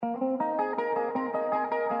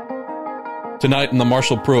Tonight in the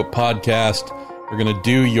Marshall Pruitt podcast, we're going to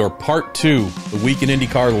do your part 2, the Week in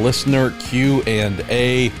IndyCar listener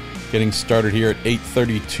Q&A, getting started here at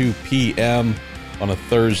 8:32 p.m. on a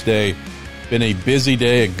Thursday. Been a busy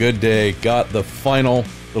day, a good day. Got the final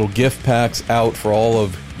little gift packs out for all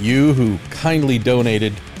of you who kindly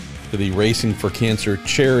donated to the Racing for Cancer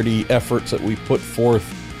charity efforts that we put forth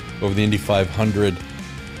over the Indy 500.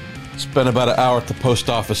 Spent about an hour at the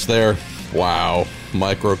post office there. Wow,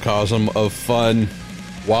 microcosm of fun.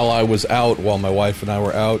 While I was out, while my wife and I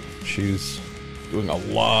were out, she's doing a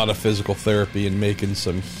lot of physical therapy and making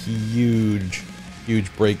some huge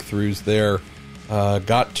breakthroughs there.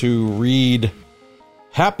 Got to read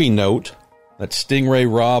Happy Note that Stingray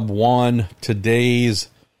Robb won today's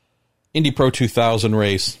Indy Pro 2000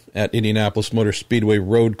 race at Indianapolis Motor Speedway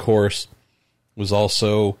road course. Was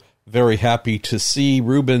also very happy to see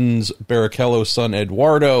Rubens Barrichello's son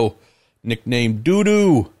Eduardo, nicknamed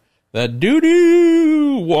Doodoo, that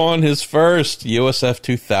Doodoo won his first USF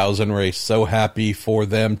 2000 race. So happy for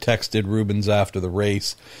them. Texted Rubens after the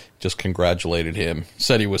race, just congratulated him.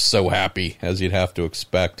 Said he was so happy, as you'd have to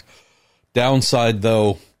expect. Downside,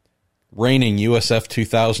 though, reigning USF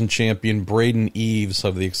 2000 champion Braden Eves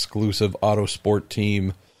of the exclusive Autosport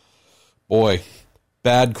team. Boy,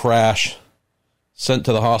 bad crash. Sent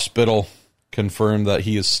to the hospital. Confirmed that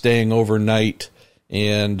he is staying overnight.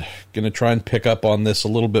 And going to try and pick up on this a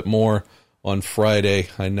little bit more on Friday.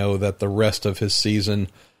 I know that the rest of his season,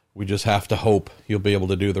 we just have to hope he'll be able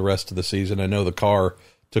to do the rest of the season. I know the car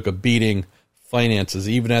took a beating. Finances,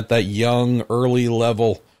 even at that young, early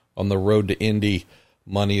level on the road to Indy,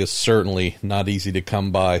 money is certainly not easy to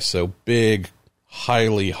come by. So big,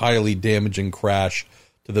 highly damaging crash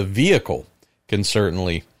to the vehicle can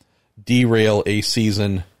certainly derail a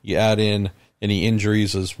season. You add in any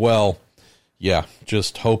injuries as well. Yeah,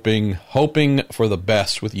 just hoping for the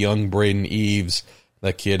best with young Braden Eves.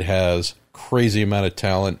 That kid has crazy amount of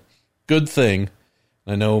talent. Good thing,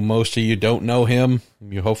 I know most of you don't know him.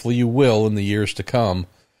 Hopefully you will in the years to come.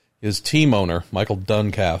 His team owner, Michael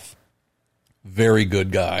Duncalf, very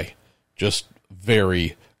good guy. Just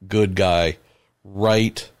very good guy.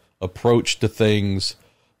 Right approach to things.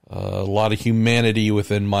 A lot of humanity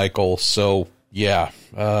within Michael. So, yeah,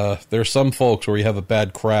 there's some folks where you have a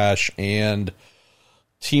bad crash and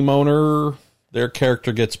team owner, their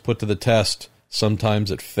character gets put to the test.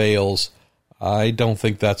 Sometimes it fails. I don't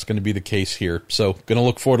think that's going to be the case here. So, going to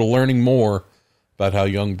look forward to learning more about how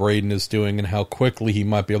young Braden is doing and how quickly he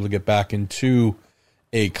might be able to get back into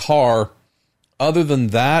a car. Other than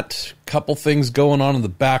that, a couple things going on in the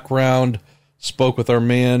background. Spoke with our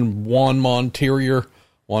man, Juan Montoya,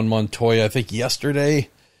 I think yesterday.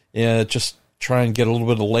 Yeah, just try and get a little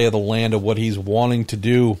bit of the lay of the land of what he's wanting to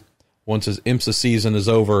do once his IMSA season is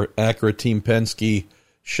over. Acura Team Penske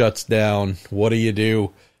shuts down. What do you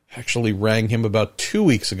do? Actually rang him about 2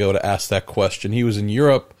 weeks ago to ask that question. He was in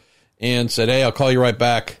Europe and said, hey, I'll call you right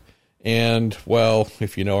back. And, well,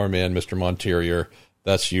 if you know our man, Mr. Montoya,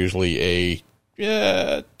 that's usually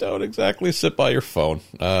don't exactly sit by your phone.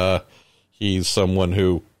 He's someone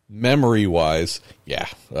who, memory-wise,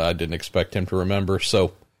 I didn't expect him to remember.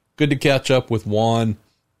 So, good to catch up with Juan.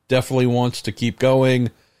 Definitely wants to keep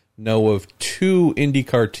going. Know of 2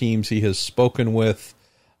 IndyCar teams he has spoken with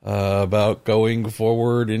about going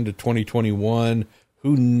forward into 2021.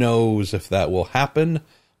 Who knows if that will happen?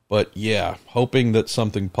 But yeah, hoping that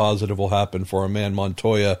something positive will happen for our man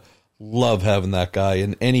Montoya. Love having that guy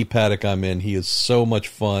in any paddock I'm in. He is so much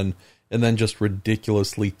fun and then just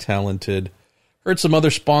ridiculously talented. Heard some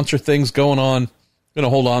other sponsor things going on. Going to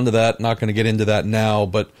hold on to that. Not going to get into that now,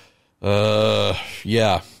 but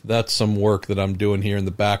that's some work that I'm doing here in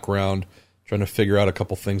the background, trying to figure out a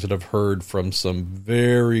couple things that I've heard from some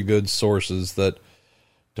very good sources that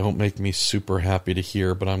don't make me super happy to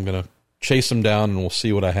hear, but I'm going to chase them down and we'll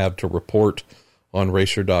see what I have to report on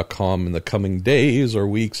Racer.com in the coming days or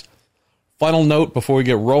weeks. Final note before we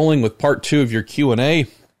get rolling with part 2 of your Q&A.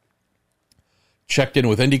 Checked in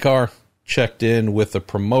with IndyCar, checked in with the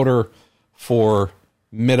promoter for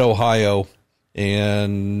Mid-Ohio,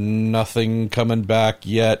 and nothing coming back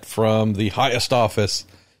yet from the highest office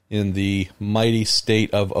in the mighty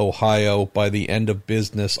state of Ohio by the end of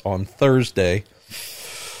business on Thursday.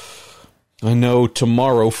 I know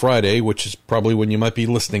tomorrow, Friday, which is probably when you might be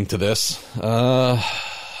listening to this,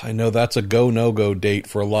 I know that's a go, no-go date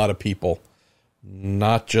for a lot of people.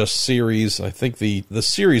 Not just series. I think the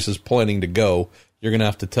series is planning to go. You're going to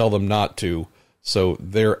have to tell them not to. So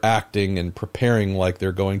they're acting and preparing like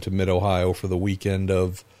they're going to Mid-Ohio for the weekend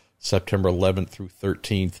of September 11th through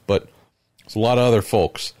 13th. But there's a lot of other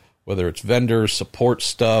folks whether it's vendors, support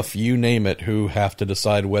stuff, you name it, who have to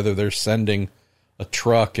decide whether they're sending a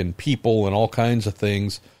truck and people and all kinds of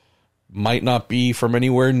things, might not be from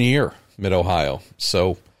anywhere near Mid-Ohio.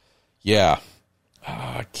 So, yeah,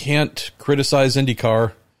 I can't criticize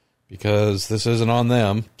IndyCar because this isn't on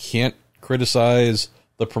them. Can't criticize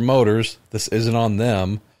the promoters. This isn't on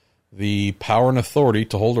them. The power and authority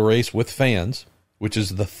to hold a race with fans, which is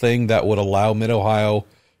the thing that would allow Mid-Ohio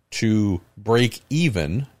to break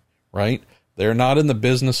even, right? They're not in the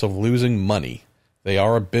business of losing money. They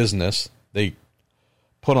are a business. They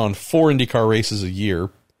put on 4 IndyCar races a year.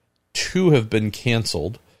 2 have been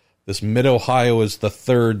canceled. This Mid-Ohio is the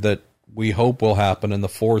 3rd that we hope will happen, and the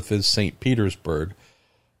 4th is St. Petersburg.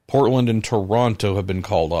 Portland and Toronto have been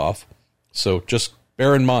called off. So just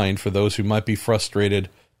bear in mind, for those who might be frustrated,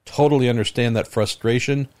 totally understand that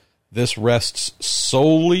frustration. This rests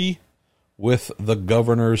solely with the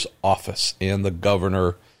governor's office and the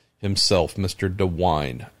governor himself, Mr.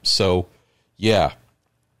 DeWine. So, yeah,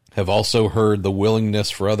 have also heard the willingness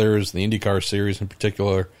for others, the IndyCar series in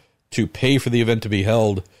particular, to pay for the event to be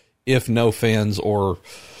held if no fans or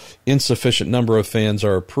insufficient number of fans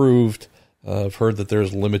are approved. I've heard that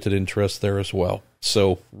there's limited interest there as well.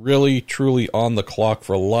 So really, truly on the clock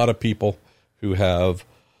for a lot of people who have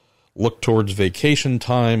looked towards vacation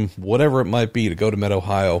time, whatever it might be, to go to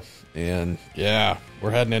Mid-Ohio. And yeah,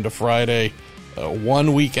 we're heading into Friday,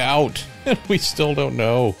 1 week out, and we still don't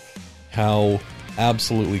know. How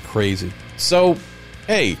absolutely crazy. So,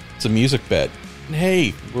 hey, it's a music bed. And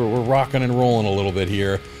hey, we're rocking and rolling a little bit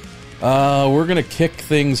here. We're going to kick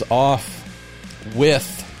things off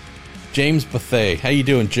with James Bethay. How you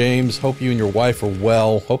doing, James? Hope you and your wife are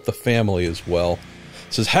well. Hope the family is well.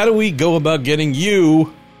 Says, how do we go about getting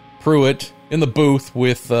you, Pruitt, in the booth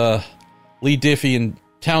with Lee Diffie and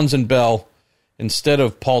Townsend Bell instead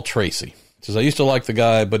of Paul Tracy? Says, I used to like the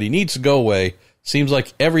guy, but he needs to go away. Seems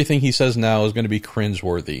like everything he says now is going to be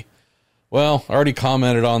cringeworthy. Well, I already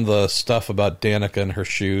commented on the stuff about Danica and her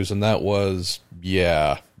shoes, and that was,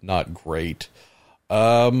 yeah, not great.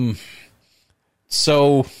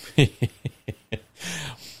 So,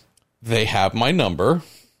 they have my number.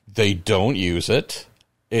 They don't use it.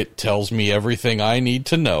 It tells me everything I need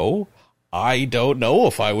to know. I don't know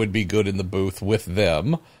if I would be good in the booth with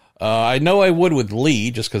them. I know I would with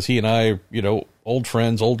Lee, just because he and I, old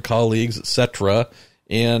friends, old colleagues, etc.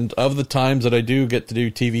 And of the times that I do get to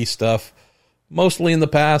do TV stuff, mostly in the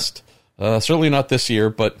past, certainly not this year,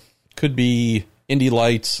 but could be Indy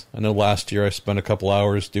Lights. I know last year I spent a couple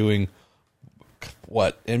hours doing,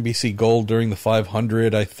 NBC Gold during the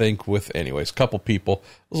 500, I think, with, anyways, a couple people.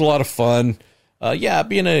 It was a lot of fun.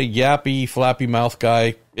 Being a yappy, flappy mouth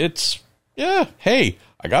guy, hey,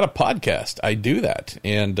 I got a podcast. I do that.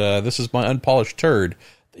 And this is my unpolished turd.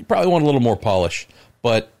 You probably want a little more polish.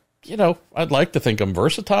 But, I'd like to think I'm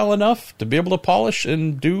versatile enough to be able to polish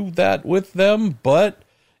and do that with them. But,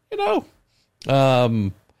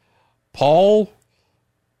 Paul,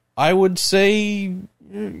 I would say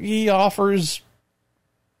he offers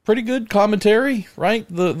pretty good commentary, right?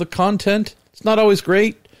 The content, it's not always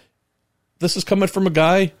great. This is coming from a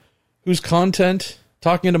guy whose content,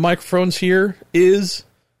 talking into microphones here, is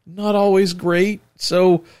not always great.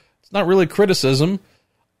 So it's not really criticism.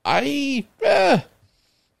 I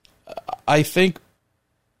think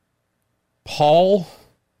Paul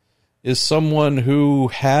is someone who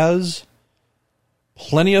has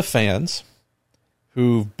plenty of fans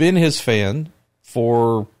who've been his fan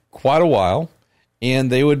for quite a while,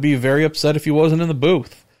 and they would be very upset if he wasn't in the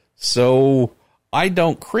booth. So I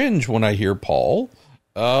don't cringe when I hear Paul.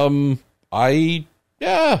 How's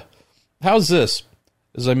this?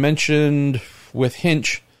 As I mentioned with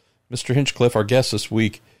Hinch, Mr. Hinchcliffe, our guest this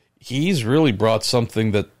week, he's really brought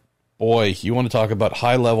something that, boy, you want to talk about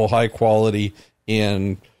high level, high quality,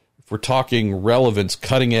 and if we're talking relevance,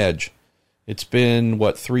 cutting edge. It's been,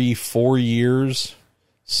 3-4 years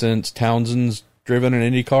since Townsend's driven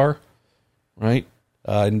an IndyCar, right?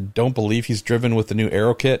 I don't believe he's driven with the new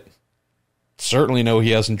Aero kit. Certainly know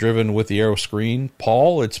he hasn't driven with the Aero screen.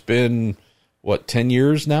 Paul, it's been, 10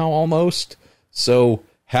 years now almost? So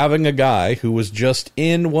having a guy who was just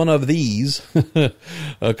in one of these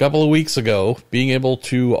a couple of weeks ago, being able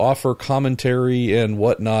to offer commentary and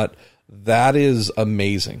whatnot, that is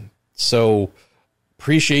amazing. So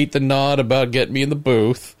appreciate the nod about getting me in the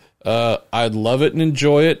booth. I'd love it and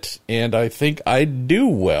enjoy it, and I think I'd do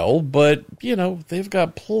well, but, they've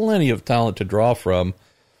got plenty of talent to draw from.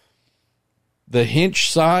 The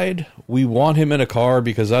Hinch side, we want him in a car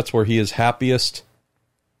because that's where he is happiest.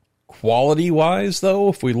 Quality-wise, though,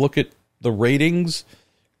 if we look at the ratings,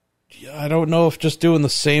 I don't know if just doing the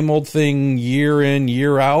same old thing year in,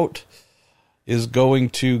 year out is going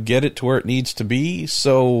to get it to where it needs to be.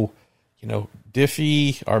 So,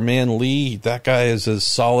 Diffie, our man Lee, that guy is as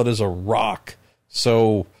solid as a rock.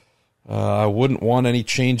 So I wouldn't want any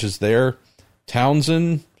changes there.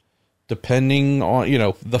 Townsend, depending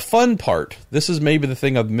on, the fun part, this is maybe the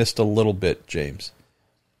thing I've missed a little bit, James,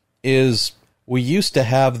 is we used to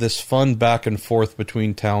have this fun back and forth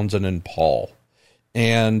between Townsend and Paul.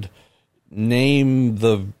 And name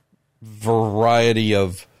the variety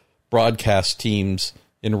of broadcast teams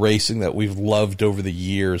in racing that we've loved over the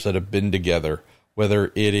years that have been together,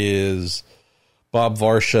 whether it is Bob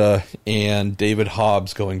Varsha and David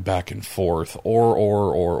Hobbs going back and forth,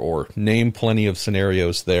 or name plenty of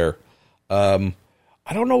scenarios there. I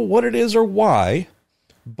don't know what it is or why,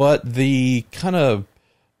 but the kind of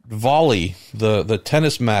volley, the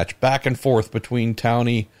tennis match back and forth between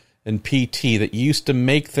Townie and PT that used to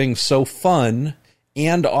make things so fun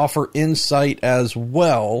and offer insight as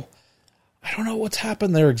well. I don't know what's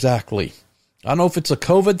happened there exactly. I don't know if it's a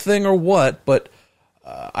COVID thing or what, but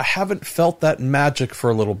I haven't felt that magic for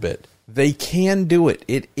a little bit. They can do it.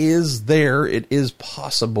 It is there. It is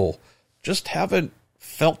possible. Just haven't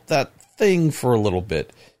felt that thing for a little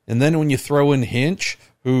bit. And then when you throw in Hinch,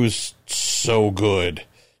 who's so good,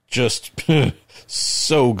 just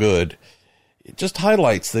so good, it just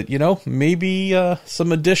highlights that, maybe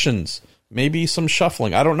some additions, maybe some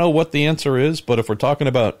shuffling. I don't know what the answer is, but if we're talking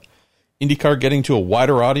about IndyCar getting to a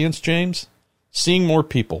wider audience, James, seeing more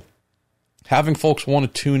people, having folks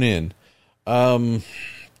want to tune in,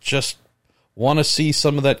 just want to see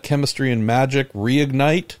some of that chemistry and magic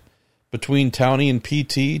reignite between Townie and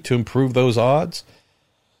PT to improve those odds.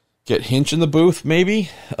 Get Hinch in the booth,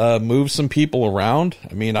 maybe, move some people around.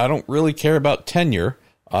 I mean, I don't really care about tenure.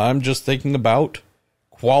 I'm just thinking about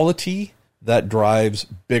quality that drives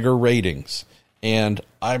bigger ratings. And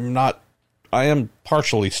I am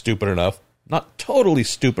partially stupid enough, not totally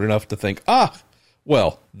stupid enough to think,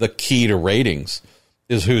 well, the key to ratings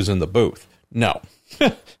is who's in the booth. No.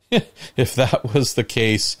 If that was the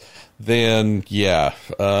case, then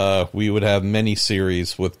we would have many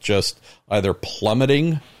series with just either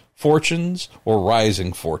plummeting fortunes or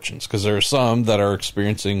rising fortunes, because there are some that are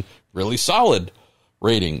experiencing really solid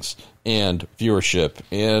ratings and viewership,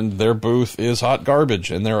 and their booth is hot garbage,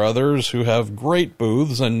 and there are others who have great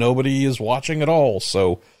booths and nobody is watching at all.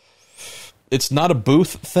 So it's not a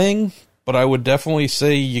booth thing, but I would definitely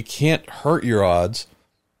say you can't hurt your odds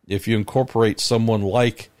if you incorporate someone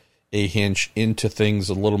like a Hinch into things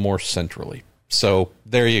a little more centrally. So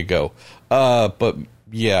there you go. But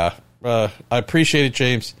yeah, I appreciate it,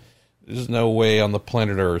 James. There's no way on the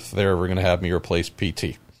planet Earth they're ever going to have me replace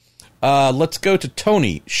PT. Let's go to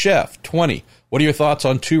Tony Chef 20. What are your thoughts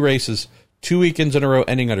on 2 races, 2 weekends in a row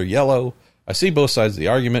ending under yellow? I see both sides of the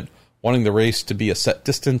argument, wanting the race to be a set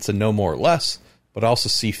distance and no more or less, but I also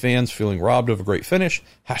see fans feeling robbed of a great finish.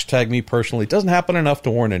 Hashtag me personally. It doesn't happen enough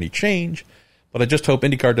to warrant any change, but I just hope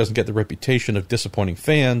IndyCar doesn't get the reputation of disappointing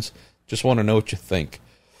fans. Just want to know what you think.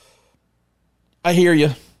 I hear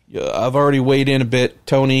you. I've already weighed in a bit.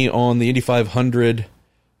 Tony on the Indy 500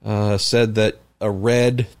 said that a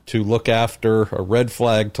red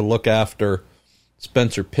flag to look after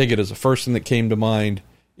Spencer Pigot is the first thing that came to mind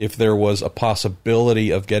if there was a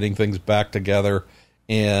possibility of getting things back together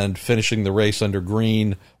and finishing the race under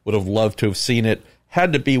green. Would have loved to have seen it.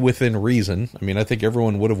 Had to be within reason. I mean, I think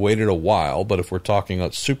everyone would have waited a while, but if we're talking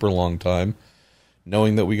a super long time,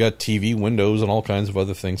 knowing that we got TV windows and all kinds of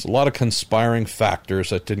other things, a lot of conspiring factors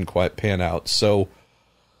that didn't quite pan out. So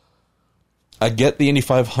I get the Indy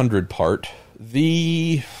 500 part.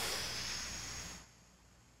 The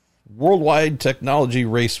Worldwide Technology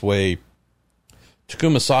Raceway,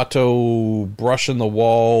 Takuma Sato brushing the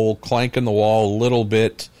wall, clanking the wall a little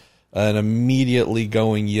bit, and immediately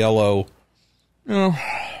going yellow.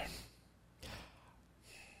 I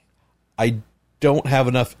don't have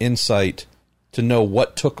enough insight to know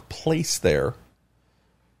what took place there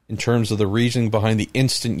in terms of the reasoning behind the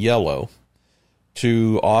instant yellow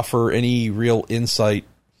to offer any real insight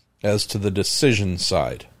as to the decision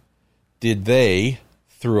side. Did they,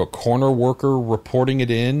 through a corner worker reporting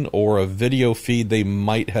it in or a video feed they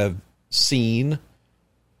might have seen,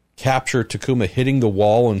 capture Takuma hitting the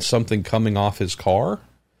wall and something coming off his car?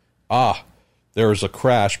 There's a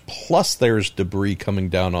crash, plus there's debris coming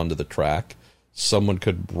down onto the track. Someone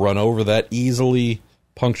could run over that easily,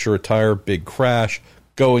 puncture a tire, big crash,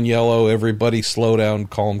 go in yellow, everybody slow down,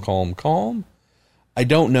 calm. I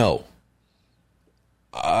don't know.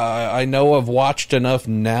 I know I've watched enough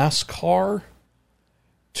NASCAR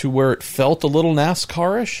to where it felt a little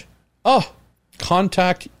NASCAR-ish.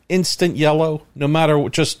 Contact instant yellow, no matter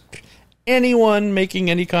what, just anyone making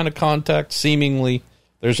any kind of contact, seemingly,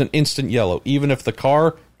 there's an instant yellow. Even if the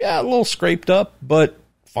car, a little scraped up, but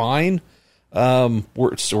fine.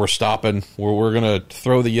 We're stopping. We're going to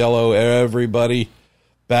throw the yellow. Everybody,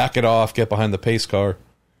 back it off, get behind the pace car.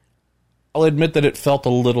 I'll admit that it felt a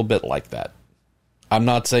little bit like that. I'm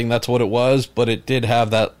not saying that's what it was, but it did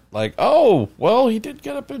have that, like, oh, well, he did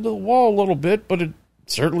get up into the wall a little bit, but it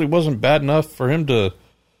certainly wasn't bad enough for him to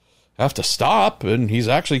have to stop, and he's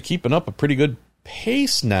actually keeping up a pretty good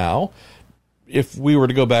pace now. If we were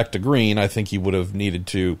to go back to green, I think he would have needed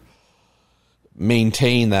to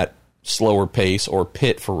maintain that slower pace or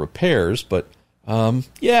pit for repairs, but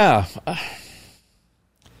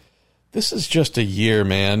this is just a year,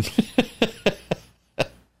 man.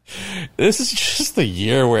 This is just the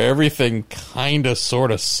year where everything kind of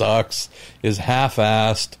sort of sucks, is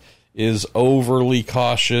half-assed, is overly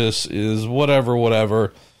cautious, is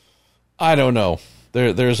whatever. I don't know.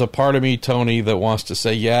 There's a part of me, Tony, that wants to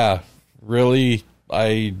say, yeah, really,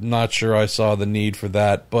 I'm not sure I saw the need for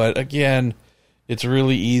that. But again, it's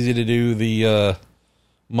really easy to do the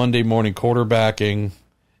Monday morning quarterbacking.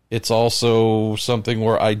 It's also something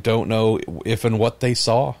where I don't know if and what they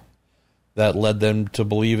saw that led them to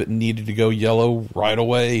believe it needed to go yellow right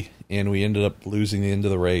away, and we ended up losing the end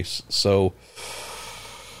of the race. So,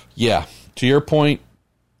 yeah, to your point,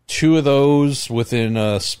 2 of those within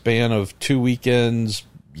a span of 2 weekends,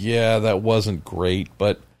 yeah, that wasn't great,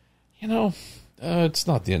 but, it's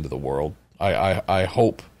not the end of the world. I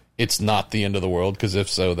hope it's not the end of the world, because if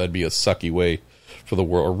so, that'd be a sucky way for the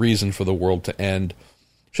world, a reason for the world to end.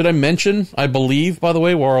 Should I mention, I believe, by the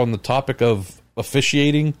way, we're on the topic of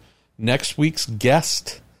officiating, next week's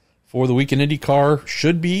guest for the Week in IndyCar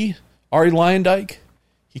should be Arie Luyendyk.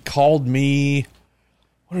 He called me,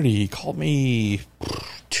 he called me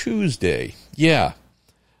Tuesday. Yeah.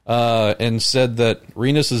 And said that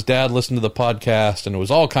Renus's dad listened to the podcast and was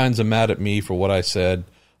all kinds of mad at me for what I said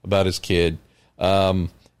about his kid. And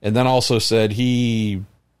then also said I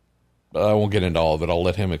won't get into all of it. I'll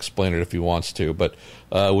let him explain it if he wants to, but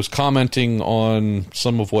was commenting on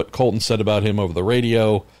some of what Colton said about him over the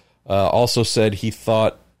radio. Also said he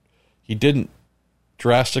thought he didn't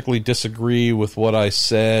drastically disagree with what I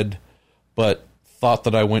said, but thought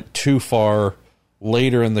that I went too far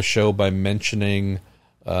later in the show by mentioning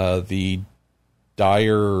the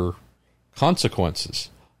dire consequences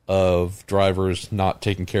of drivers not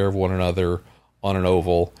taking care of one another on an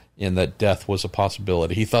oval, and that death was a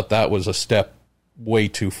possibility. He thought that was a step way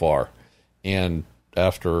too far. And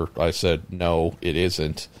after I said, no, it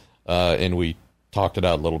isn't, and we talked it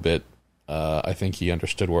out a little bit, I think he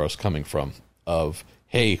understood where I was coming from. Of,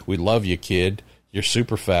 hey, we love you, kid. You're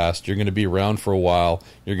super fast. You're going to be around for a while.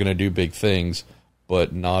 You're going to do big things,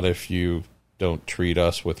 but not if you don't treat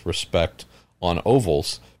us with respect on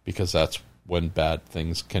ovals, because that's when bad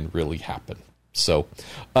things can really happen. So,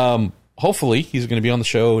 hopefully he's going to be on the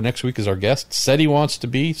show next week as our guest. Said he wants to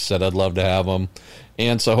be. Said I'd love to have him.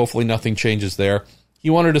 And so hopefully nothing changes there.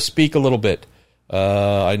 He wanted to speak a little bit.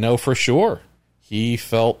 I know for sure he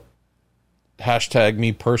felt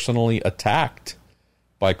 #me personally attacked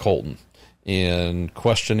by Colton and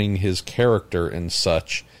questioning his character and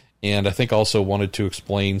such. And I think also wanted to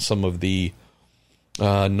explain some of the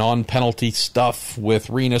non-penalty stuff with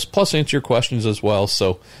Renus, plus answer your questions as well.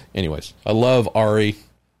 So anyways, I love Arie.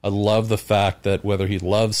 I love the fact that whether he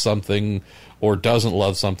loves something or doesn't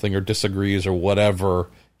love something or disagrees or whatever,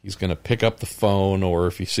 he's going to pick up the phone, or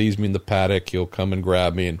if he sees me in the paddock, he'll come and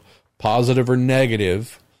grab me, and positive or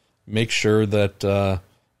negative, make sure that the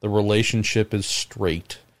relationship is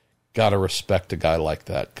straight. Got to respect a guy like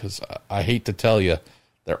that, because I hate to tell you,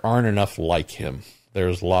 there aren't enough like him.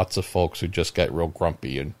 There's lots of folks who just get real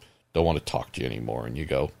grumpy and don't want to talk to you anymore, and you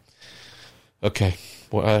go, okay,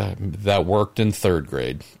 well, that worked in 3rd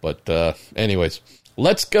grade. But anyways,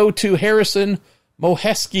 let's go to Harrison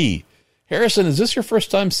Moheski. Harrison, is this your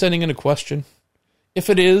first time sending in a question? If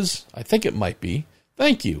it is, I think it might be.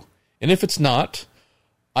 Thank you. And if it's not,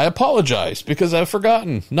 I apologize because I've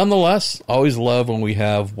forgotten. Nonetheless, always love when we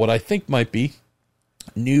have what I think might be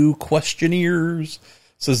new questionnaires.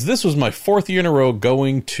 Says, this was my 4th year in a row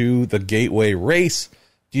going to the Gateway race.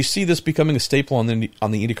 Do you see this becoming a staple on the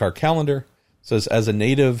IndyCar calendar? Says, as a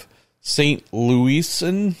native St.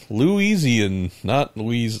 Louisan, not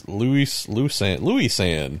Louisan.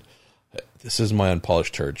 This is my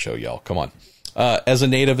unpolished turd show, y'all. Come on. As a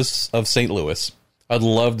native of St. Louis, I'd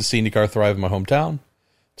love to see IndyCar thrive in my hometown.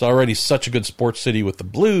 It's already such a good sports city with the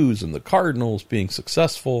Blues and the Cardinals being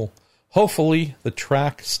successful. Hopefully, the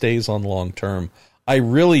track stays on long term. I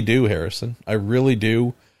really do, Harrison. I really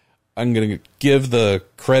do. I'm going to give the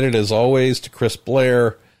credit, as always, to Chris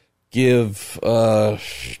Blair. Give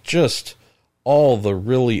just all the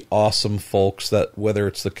really awesome folks that, whether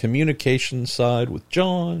it's the communication side with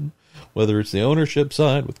John, whether it's the ownership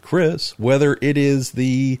side with Chris, whether it is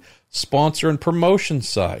the sponsor and promotion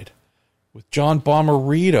side with John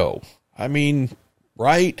Bomarito. I mean,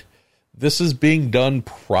 right? This is being done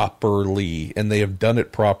properly, and they have done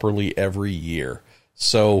it properly every year.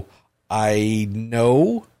 So I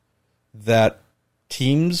know that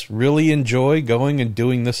teams really enjoy going and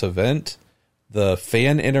doing this event. The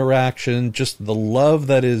fan interaction, just the love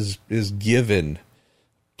that is given,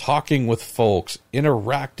 talking with folks,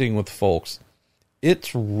 interacting with folks.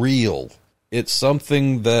 It's real. It's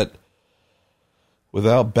something that,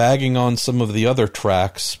 without bagging on some of the other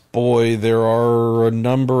tracks, boy, there are a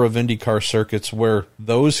number of IndyCar circuits where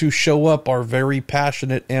those who show up are very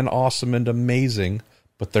passionate and awesome and amazing,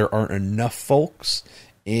 but there aren't enough folks.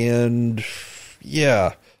 And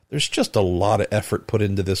yeah, there's just a lot of effort put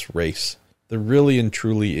into this race. There really and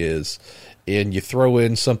truly is. And you throw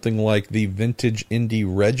in something like the Vintage Indy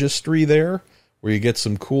Registry there, where you get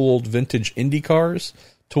some cool old vintage Indy cars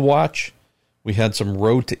to watch. We had some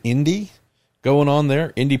Road to Indy going on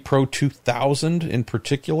there. Indy Pro 2000 in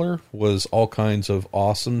particular was all kinds of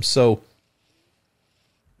awesome. So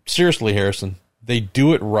seriously, Harrison, they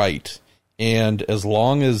do it right. And as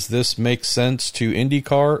long as this makes sense to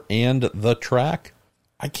IndyCar and the track,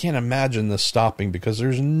 I can't imagine this stopping, because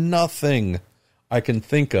there's nothing I can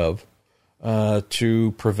think of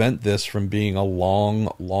to prevent this from being a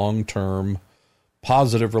long-term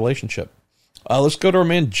positive relationship. Let's go to our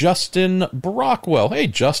man Justin Brockwell. Hey,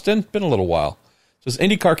 Justin, been a little while. Says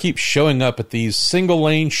IndyCar keeps showing up at these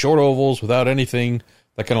single-lane short ovals without anything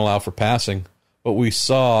that can allow for passing. But we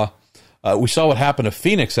saw what happened to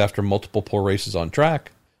Phoenix after multiple poor races on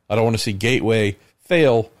track. I don't want to see Gateway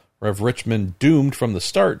fail or have Richmond doomed from the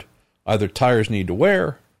start. Either tires need to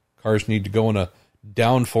wear, cars need to go on a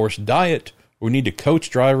downforce diet, or we need to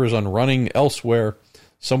coach drivers on running elsewhere,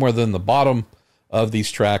 somewhere than the bottom of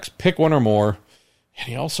these tracks. Pick one or more. And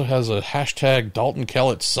he also has a hashtag Dalton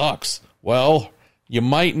Kellett sucks. Well, you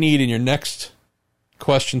might need in your next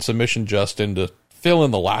question submission, Justin, to fill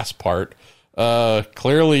in the last part.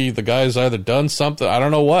 Clearly the guy's either done something, I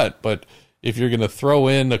don't know what, but if you're going to throw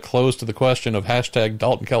in a close to the question of hashtag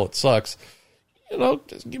Dalton Kellett sucks,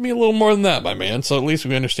 just give me a little more than that, my man, so at least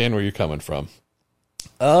we understand where you're coming from.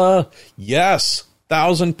 Yes,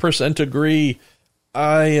 1000% agree.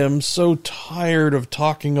 I am so tired of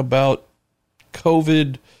talking about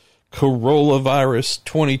COVID, coronavirus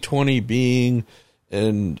 2020 being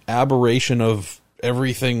an aberration of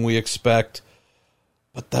everything we expect.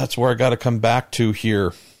 But that's where I got to come back to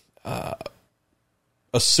here.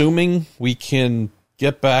 Assuming we can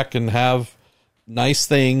get back and have nice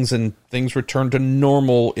things and things return to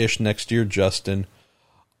normal-ish next year, Justin,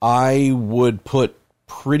 I would put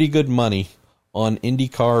pretty good money on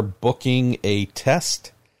IndyCar booking a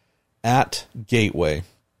test at Gateway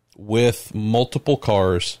with multiple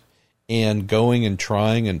cars and going and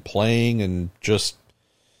trying and playing and just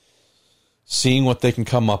seeing what they can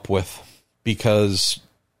come up with. Because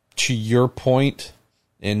to your point,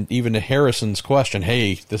 and even to Harrison's question,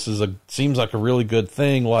 hey, this seems like a really good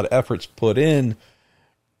thing, a lot of efforts put in.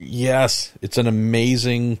 Yes, it's an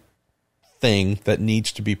amazing thing that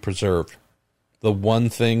needs to be preserved. The one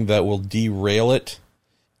thing that will derail it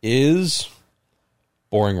is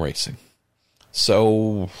boring racing.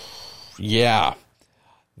 So, yeah,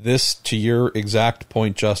 this, to your exact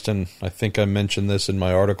point, Justin, I think I mentioned this in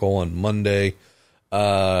my article on Monday.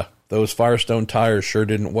 Those Firestone tires sure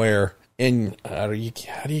didn't wear. And how do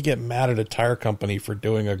you get mad at a tire company for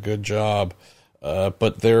doing a good job?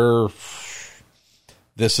 But this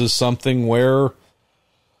is something where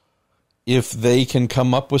if they can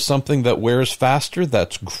come up with something that wears faster,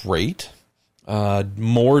 that's great.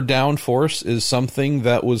 More downforce is something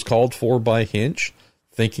that was called for by Hinch,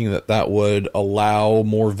 thinking that would allow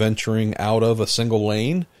more venturing out of a single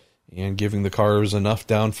lane and giving the cars enough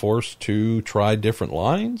downforce to try different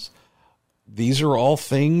lines. These are all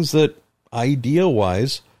things that,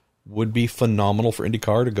 idea-wise, would be phenomenal for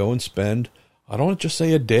IndyCar to go and spend, I don't want to just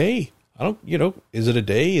say a day. Is it a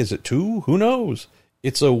day? Is it two? Who knows?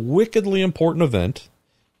 It's a wickedly important event.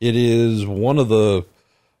 It is one of the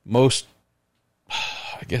most,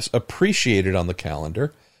 I guess, appreciated on the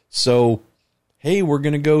calendar. So, hey, we're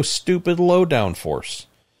going to go stupid low downforce.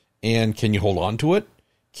 And can you hold on to it?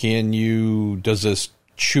 Does this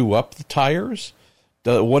chew up the tires?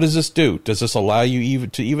 What does this do? Does this allow you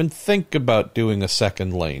to even think about doing a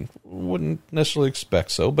second lane? Wouldn't necessarily expect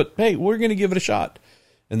so, but hey, we're going to give it a shot.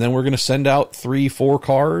 And then we're going to send out 3-4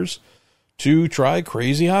 cars to try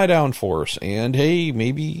crazy high downforce. And hey,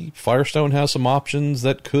 maybe Firestone has some options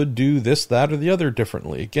that could do this, that, or the other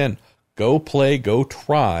differently. Again, go play, go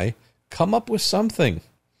try, come up with something.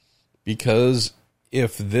 Because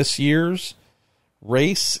if this year's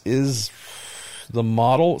race is the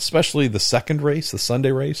model, especially the second race, the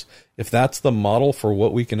Sunday race, if that's the model for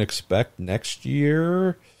what we can expect next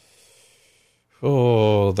year,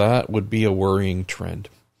 oh, that would be a worrying trend.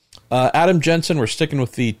 Adam Jensen, we're sticking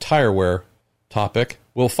with the tire wear topic.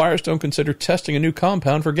 Will Firestone consider testing a new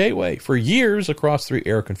compound for Gateway? For years, across 3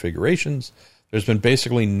 air configurations, there's been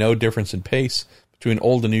basically no difference in pace between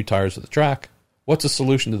old and new tires at the track. What's the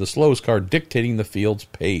solution to the slowest car dictating the field's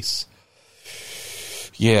pace?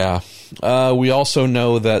 Yeah, we also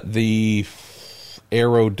know that the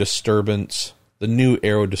aero disturbance, the new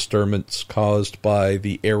aero disturbance caused by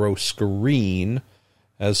the aero screen,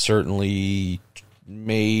 has certainly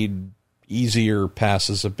made easier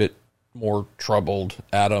passes a bit more troubled,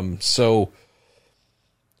 Adam. So,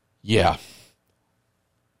 yeah,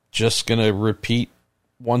 just going to repeat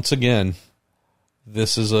once again,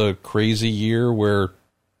 this is a crazy year where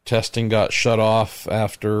testing got shut off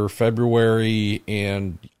after February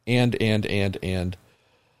and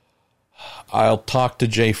I'll talk to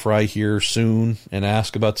Jay Fry here soon and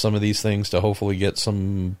ask about some of these things to hopefully get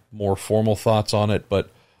some more formal thoughts on it, but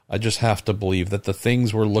I just have to believe that the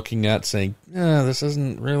things we're looking at saying, this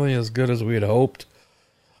isn't really as good as we had hoped,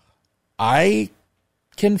 I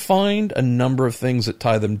can find a number of things that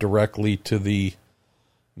tie them directly to the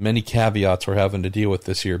many caveats we're having to deal with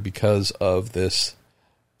this year because of this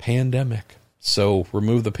pandemic. So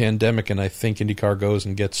remove the pandemic, and I think IndyCar goes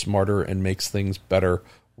and gets smarter and makes things better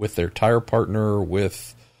with their tire partner,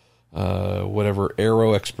 with whatever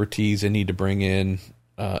aero expertise they need to bring in,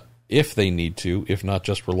 if they need to, if not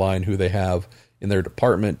just rely on who they have in their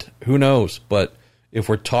department. Who knows? But if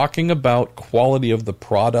we're talking about quality of the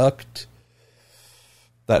product,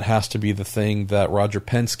 that has to be the thing that Roger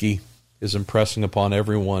Penske is impressing upon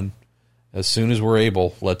everyone. As soon as we're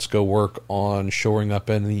able, let's go work on shoring up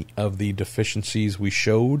any of the deficiencies we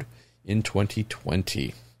showed in 2020.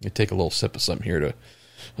 Let me take a little sip of something here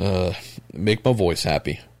to make my voice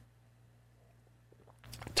happy.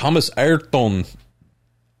 Thomas Ayrton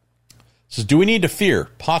says, do we need to fear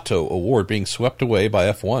Pato Award being swept away by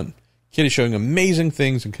F1? Kid is showing amazing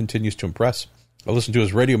things and continues to impress. I listened to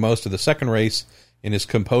his radio most of the second race, and his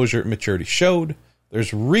composure and maturity showed.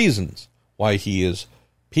 There's reasons why he is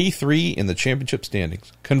P3 in the championship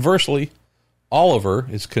standings. Conversely, Oliver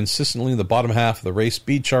is consistently in the bottom half of the race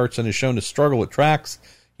speed charts and is shown to struggle at tracks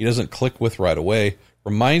he doesn't click with right away.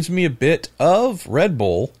 Reminds me a bit of Red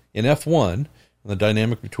Bull in F1 and the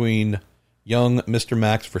dynamic between young Mr.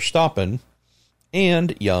 Max Verstappen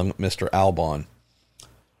and young Mr. Albon.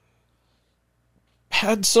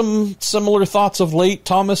 Had some similar thoughts of late,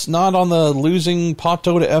 Thomas, not on the losing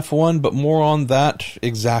Pato to F1, but more on that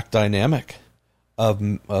exact dynamic of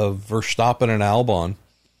Verstappen and Albon.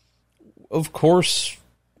 Of course,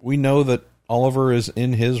 we know that Oliver is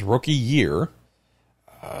in his rookie year.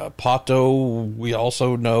 Pato, we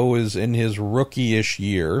also know, is in his rookie-ish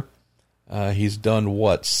year. He's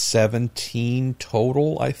done, 17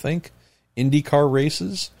 total, I think, IndyCar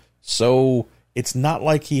races. So it's not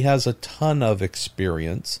like he has a ton of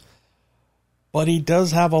experience, but he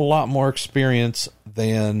does have a lot more experience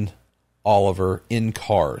than Oliver in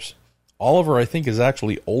cars. Oliver, I think, is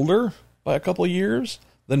actually older by a couple of years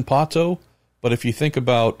than Pato, but if you think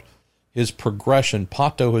about his progression,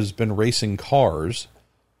 Pato has been racing cars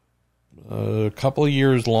a couple of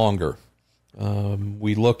years longer.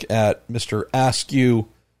 We look at Mr. Askew,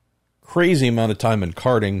 crazy amount of time in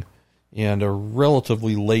karting, and a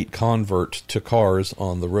relatively late convert to cars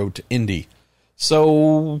on the road to Indy.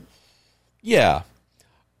 So, yeah.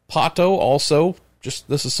 Pato also, just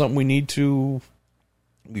this is something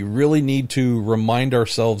we really need to remind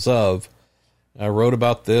ourselves of. I wrote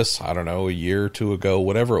about this, I don't know, a year or two ago,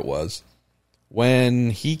 whatever it was.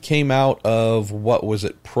 When he came out of,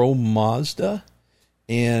 Pro Mazda,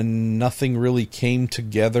 and nothing really came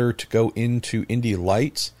together to go into Indy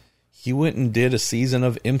Lights, he went and did a season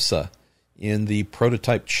of IMSA in the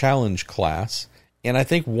Prototype Challenge class, and I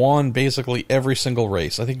think won basically every single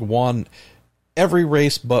race. I think won every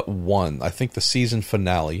race but one. I think the season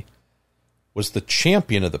finale was the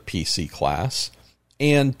champion of the PC class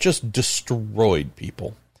and just destroyed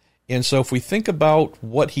people. And so if we think about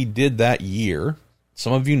what he did that year,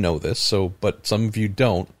 some of you know this, but some of you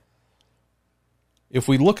don't. If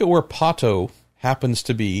we look at where Pato happens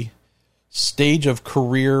to be, stage of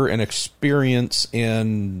career and experience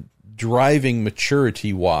and driving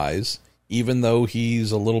maturity-wise, even though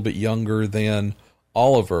he's a little bit younger than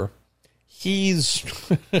Oliver, he's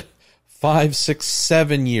 5, 6,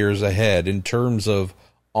 7 years ahead in terms of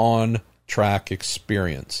on-track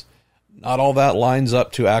experience. Not all that lines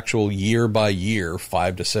up to actual year by year,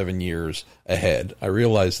 5 to 7 years ahead. I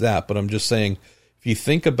realize that, but I'm just saying, if you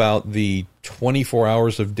think about the 24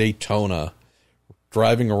 hours of Daytona,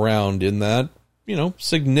 driving around in that,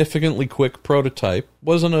 significantly quick prototype,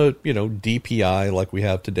 wasn't a, DPI like we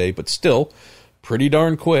have today, but still pretty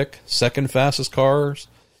darn quick, second fastest cars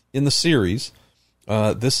in the series.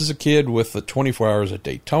 This is a kid with the 24 hours at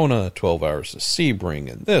Daytona, 12 hours of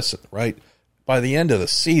Sebring, and this, right? By the end of the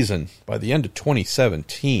season, by the end of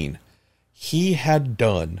 2017, he had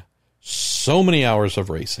done so many hours of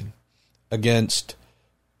racing against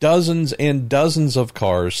dozens and dozens of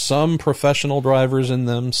cars, some professional drivers in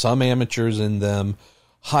them, some amateurs in them,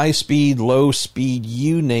 high speed, low speed,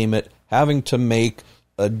 you name it, having to make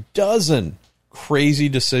a dozen crazy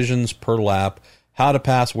decisions per lap, how to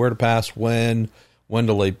pass, where to pass, when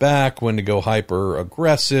to lay back, when to go hyper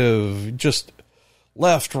aggressive, just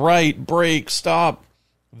left, right, brake, stop.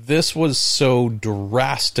 This was so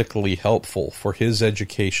drastically helpful for his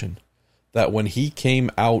education that when he came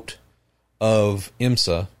out of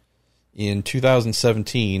IMSA in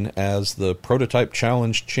 2017 as the Prototype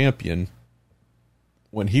Challenge champion,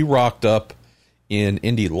 when he rocked up in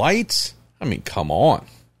Indy Lights, I mean, come on.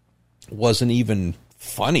 It wasn't even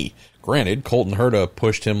funny. Granted, Colton Herta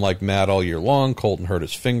pushed him like mad all year long. Colton hurt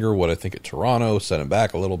his finger, what I think at Toronto, set him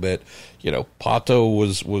back a little bit. Pato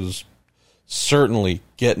was certainly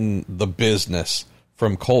getting the business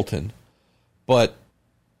from Colton. But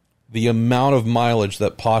the amount of mileage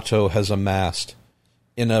that Pato has amassed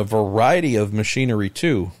in a variety of machinery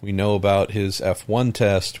too. We know about his F1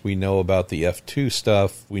 test. We know about the F2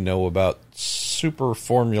 stuff. We know about Super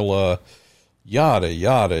Formula, yada,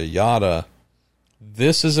 yada, yada.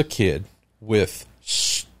 This is a kid with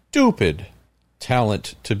stupid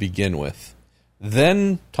talent to begin with.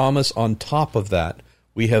 Then, Thomas, on top of that,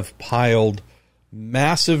 we have piled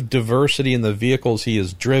massive diversity in the vehicles he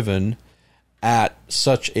has driven at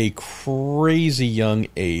such a crazy young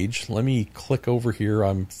age. Let me click over here.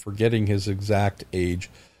 I'm forgetting his exact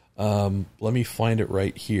age. Let me find it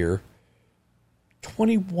right here.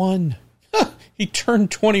 21. He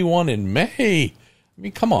turned 21 in May. I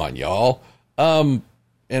mean, come on, y'all. And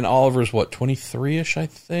Oliver's, 23-ish, I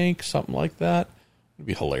think? Something like that. It'd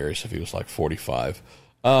be hilarious if he was like 45.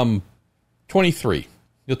 23.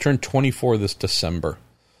 He'll turn 24 this December.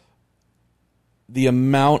 The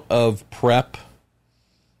amount of prep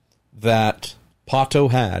that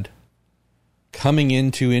Pato had coming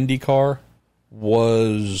into IndyCar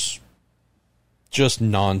was just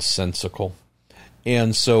nonsensical.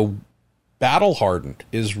 And so battle-hardened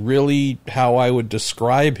is really how I would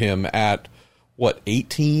describe him at,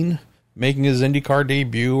 18? Making his IndyCar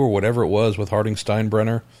debut or whatever it was with Harding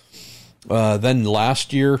Steinbrenner. Then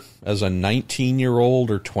last year, as a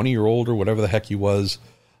 19-year-old or 20-year-old or whatever the heck he was,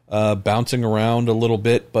 bouncing around a little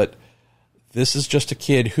bit. But this is just a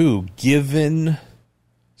kid who, given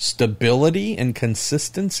stability and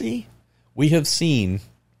consistency, we have seen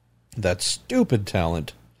that stupid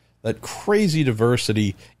talent, that crazy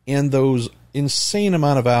diversity, and those insane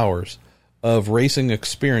amount of hours of racing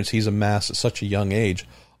experience he's amassed at such a young age.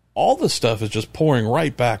 All this stuff is just pouring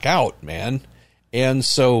right back out, man. And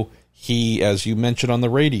so he, as you mentioned on the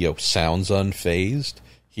radio, sounds unfazed.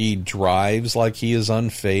 He drives like he is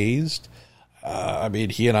unfazed.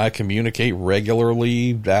 He and I communicate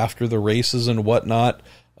regularly after the races and whatnot.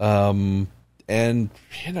 He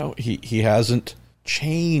hasn't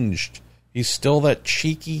changed. He's still that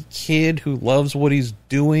cheeky kid who loves what he's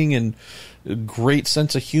doing and a great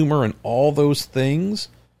sense of humor and all those things.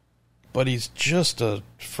 But he's just a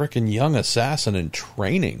freaking young assassin in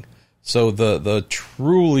training. So the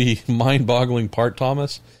truly mind-boggling part,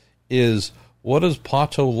 Thomas, is what does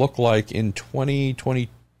Pato look like in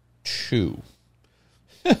 2022?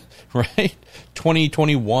 Right?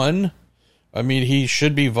 2021? I mean, he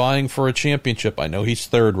should be vying for a championship. I know he's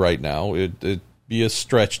third right now. It'd be a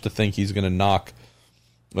stretch to think he's going to knock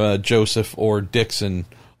Joseph or Dixon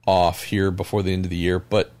off here before the end of the year.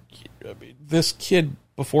 But this kid,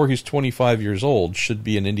 before he's 25 years old, should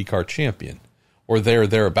be an IndyCar champion or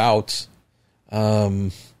thereabouts.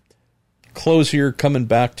 Close here, coming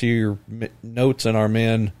back to your notes, and our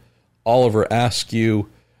man Oliver asks you,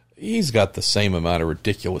 he's got the same amount of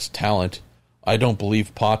ridiculous talent. I don't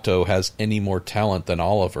believe Pato has any more talent than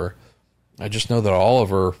Oliver. I just know that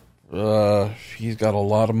Oliver, he's got a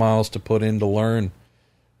lot of miles to put in to learn.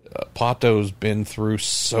 Pato's been through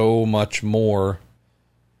so much more.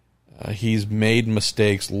 He's made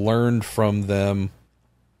mistakes, learned from them,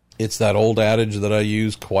 It's that old adage that I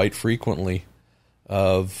use quite frequently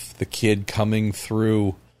of the kid coming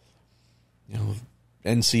through,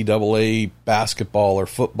 NCAA basketball or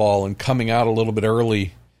football and coming out a little bit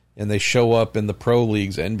early, and they show up in the pro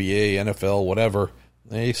leagues, NBA, NFL, whatever.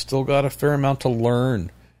 They still got a fair amount to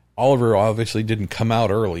learn. Oliver obviously didn't come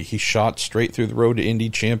out early. He shot straight through the road to Indy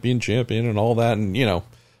champion and all that, and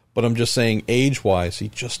but I'm just saying age-wise, he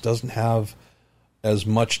just doesn't have as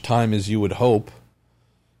much time as you would hope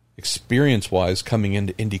experience-wise coming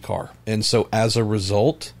into IndyCar. And so as a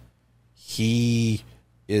result, he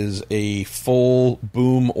is a full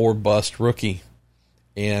boom or bust rookie.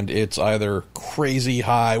 And it's either crazy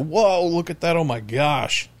high, whoa, look at that, oh my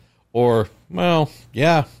gosh, or, well,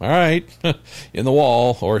 yeah, all right, in the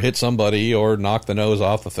wall, or hit somebody, or knock the nose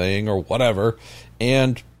off the thing, or whatever.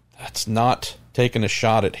 And that's not taking a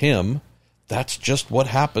shot at him. That's just what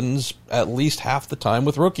happens at least half the time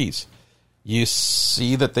with rookies. You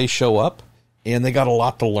see that they show up, and they got a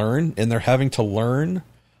lot to learn, and they're having to learn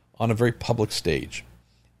on a very public stage.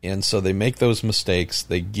 And so they make those mistakes.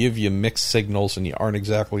 They give you mixed signals, and you aren't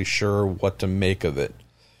exactly sure what to make of it.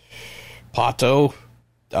 Pato,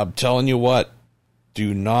 I'm telling you what,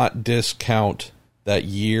 do not discount that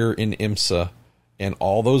year in IMSA and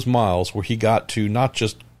all those miles where he got to not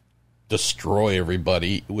just destroy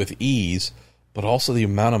everybody with ease, but also the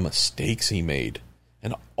amount of mistakes he made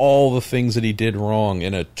and all the things that he did wrong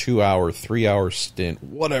in a 2-hour, 3-hour stint,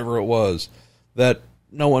 whatever it was, that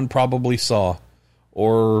no one probably saw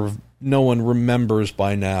or no one remembers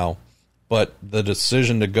by now. But the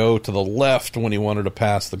decision to go to the left when he wanted to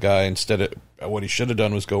pass the guy instead of what he should have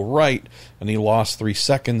done was go right, and he lost 3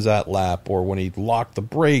 seconds that lap, or when he locked the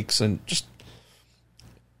brakes, and just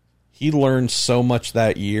he learned so much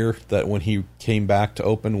that year that when he came back to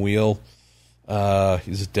open wheel,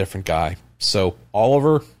 he's a different guy. So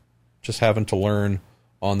Oliver just having to learn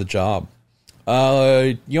on the job.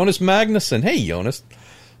 Jonas Magnussen, hey Jonas,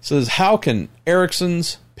 says, how can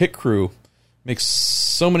Ericsson's pit crew make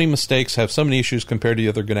so many mistakes, have so many issues compared to the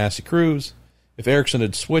other Ganassi crews? If Ericsson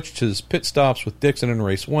had switched his pit stops with Dixon in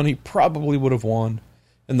race 1, he probably would have won.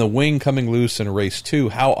 And the wing coming loose in race 2,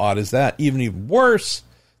 how odd is that? Even worse,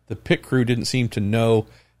 the pit crew didn't seem to know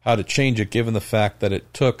how to change it, given the fact that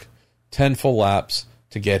it took 10 full laps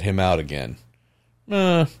to get him out again.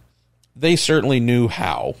 They certainly knew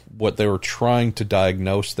how. What they were trying to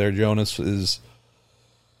diagnose there, Jonas, is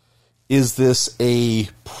this a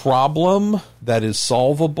problem that is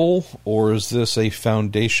solvable, or is this a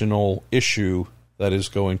foundational issue that is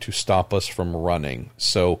going to stop us from running?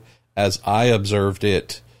 So, as I observed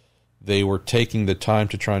it, they were taking the time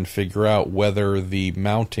to try and figure out whether the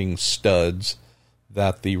mounting studs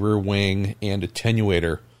that the rear wing and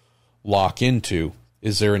attenuator lock into,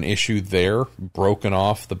 is there an issue there, broken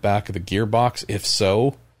off the back of the gearbox? If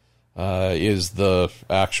so, is the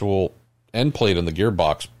actual end plate in the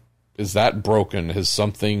gearbox, is that broken? Is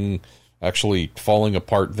something actually falling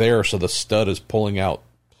apart there so the stud is pulling out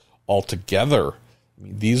altogether? I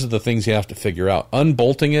mean, these are the things you have to figure out.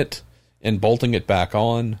 Unbolting it and bolting it back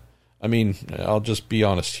on. I mean, I'll just be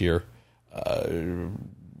honest here.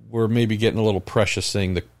 We're maybe getting a little precious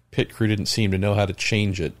saying the pit crew didn't seem to know how to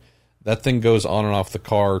change it. That thing goes on and off the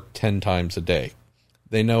car 10 times a day.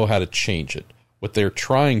 They know how to change it. What they're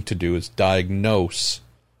trying to do is diagnose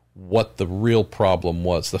what the real problem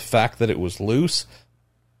was. The fact that it was loose,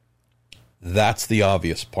 that's the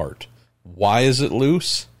obvious part. Why is it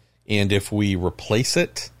loose? And if we replace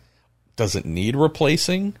it, does it need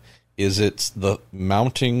replacing? Is it the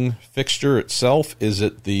mounting fixture itself? Is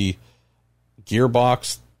it the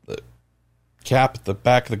gearbox, the cap at the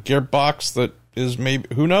back of the gearbox that is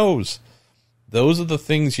maybe, who knows? Those are the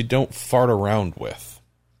things you don't fart around with.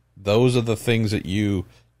 Those are the things that you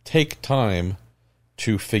take time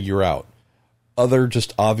to figure out. Other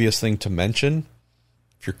just obvious thing to mention,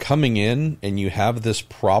 if you're coming in and you have this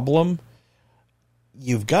problem,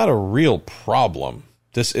 you've got a real problem.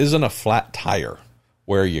 This isn't a flat tire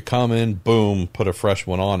where you come in, boom, put a fresh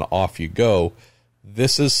one on, off you go.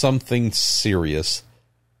 This is something serious.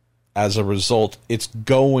 As a result, it's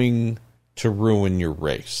going to ruin your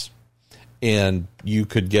race. And you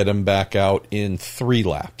could get them back out in 3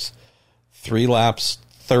 laps. 3 laps,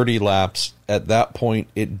 30 laps. At that point,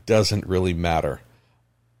 it doesn't really matter.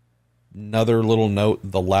 Another little note,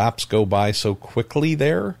 the laps go by so quickly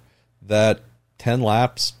there that 10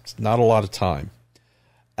 laps, it's not a lot of time.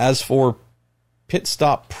 As for pit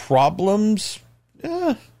stop problems,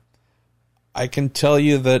 I can tell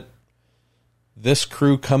you that this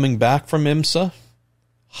crew coming back from IMSA,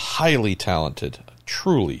 highly talented,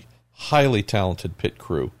 truly highly talented pit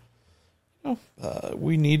crew.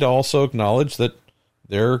 We need to also acknowledge that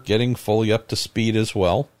they're getting fully up to speed as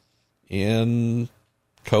well. And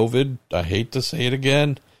COVID, I hate to say it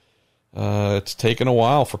again, it's taken a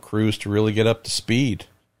while for crews to really get up to speed.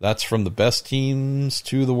 That's from the best teams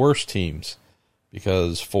to the worst teams,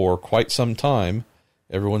 because for quite some time,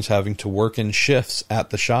 everyone's having to work in shifts at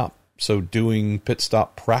the shop. So doing pit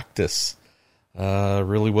stop practice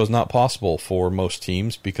really was not possible for most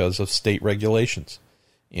teams because of state regulations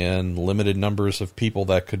and limited numbers of people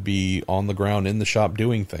that could be on the ground in the shop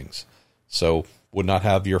doing things. So would not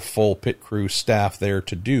have your full pit crew staff there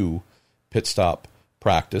to do pit stop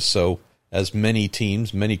practice. So as many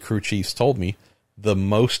teams, many crew chiefs told me, the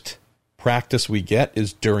most practice we get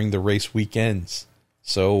is during the race weekends.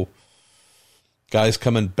 So guys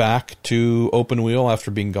coming back to open wheel after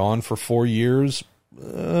being gone for 4 years,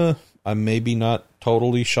 I'm maybe not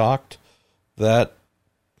totally shocked that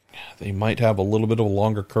they might have a little bit of a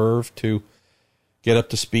longer curve to get up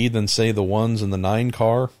to speed than, say, the ones in the 9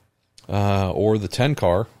 car or the 10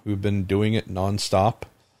 car who've been doing it nonstop.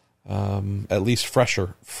 At least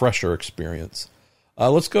fresher experience.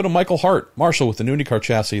 Let's go to Michael Hart, Marshall with the IndyCar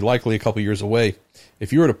chassis, likely a couple years away.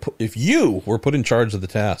 If you were put in charge of the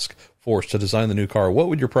task force to design the new car, what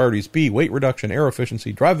would your priorities be? Weight reduction, aero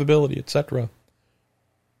efficiency, drivability, etc.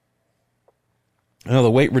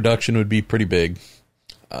 The weight reduction would be pretty big.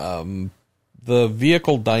 The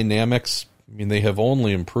vehicle dynamics, I mean, they have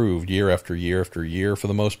only improved year after year after year for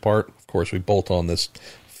the most part. Of course, we bolt on this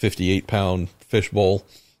 58-pound fishbowl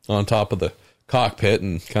on top of the cockpit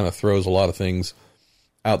and kind of throws a lot of things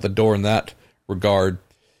out the door in that regard.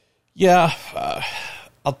 Yeah,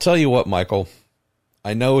 I'll tell you what, Michael.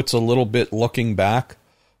 I know it's a little bit looking back,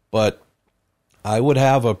 but I would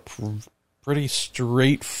have a pretty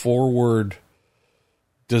straightforward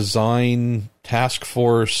design task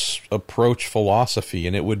force approach philosophy,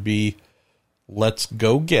 and it would be, let's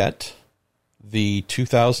go get the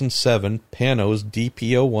 2007 Panos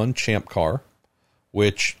DP01 Champ Car,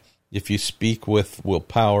 which, if you speak with Will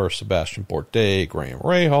Power, Sebastian Bourdais, Graham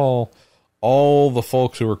Rahal, all the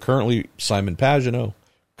folks who are currently, Simon Pagenaud,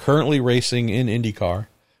 currently racing in IndyCar,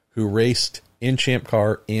 who raced in Champ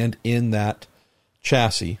Car and in that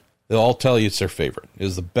chassis, they'll all tell you it's their favorite. It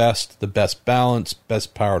is the best balance,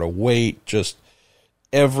 best power to weight, just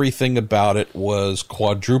everything about it was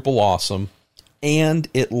quadruple awesome, and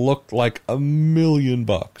it looked like $1 million.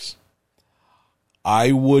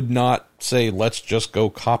 I would not say let's just go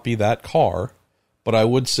copy that car, but I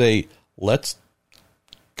would say let's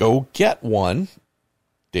go get one.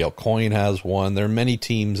 Dale Coyne has one. There are many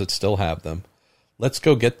teams that still have them. Let's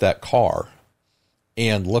go get that car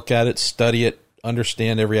and look at it, study it,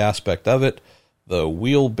 understand every aspect of it, the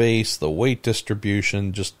wheelbase, the weight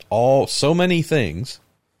distribution, just so many things.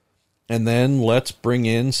 And then let's bring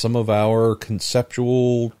in some of our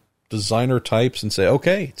conceptual designer types and say,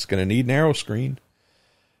 okay, it's going to need an aero screen.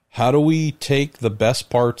 How do we take the best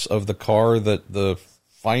parts of the car that the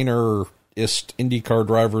finer-ist IndyCar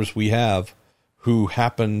drivers we have who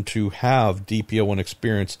happen to have DP01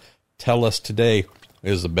 experience tell us today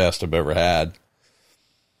is the best I've ever had?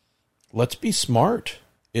 Let's be smart.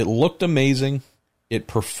 It looked amazing. It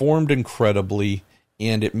performed incredibly,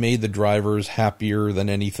 and it made the drivers happier than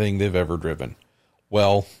anything they've ever driven.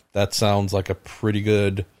 Well, that sounds like a pretty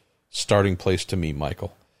good starting place to me,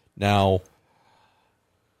 Michael. Now,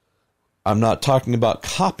 I'm not talking about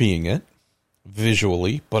copying it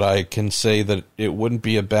visually, but I can say that it wouldn't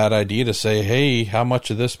be a bad idea to say, hey, how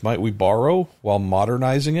much of this might we borrow while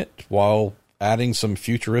modernizing it, while adding some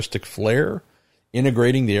futuristic flair,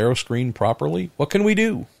 integrating the aero screen properly? What can we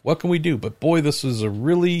do? But boy, this is a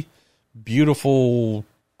really beautiful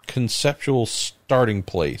conceptual starting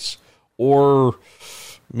place. Or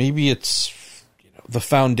maybe it's the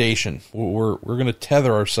foundation. We're going to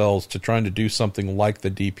tether ourselves to trying to do something like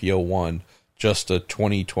the DP01, just a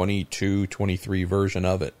 2022, 23 version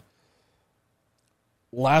of it.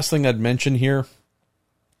 Last thing I'd mention here.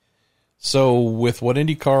 So with what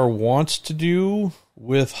IndyCar wants to do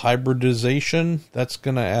with hybridization, that's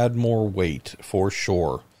going to add more weight for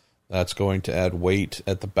sure. That's going to add weight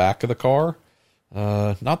at the back of the car.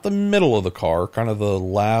 Not the middle of the car, kind of the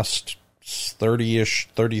last 30-ish,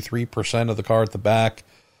 33% of the car at the back.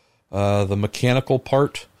 The mechanical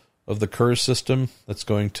part of the KERS system that's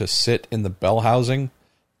going to sit in the bell housing.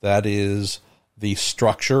 That is the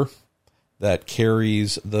structure that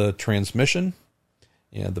carries the transmission.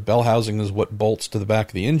 And the bell housing is what bolts to the back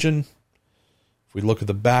of the engine. If we look at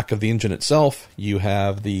the back of the engine itself, you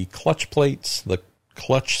have the clutch plates, the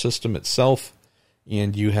clutch system itself,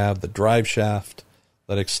 and you have the drive shaft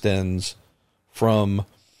that extends from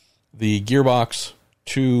the gearbox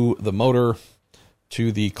to the motor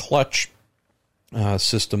to the clutch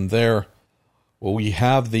system there. Well, we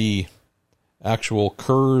have the actual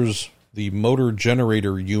KERS, the motor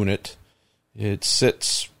generator unit. It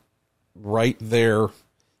sits right there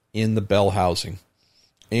in the bell housing.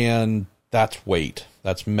 And that's weight.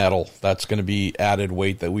 That's metal. That's going to be added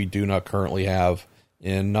weight that we do not currently have,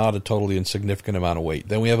 and not a totally insignificant amount of weight.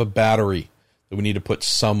 Then we have a battery that we need to put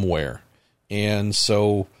somewhere. And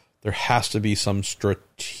so there has to be some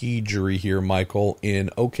strategery here, Michael, in,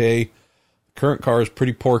 okay, current car is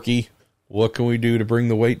pretty porky. What can we do to bring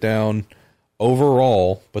the weight down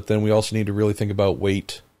overall? But then we also need to really think about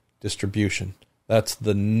weight distribution. That's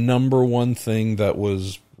the number one thing that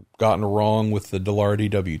was gotten wrong with the Delarty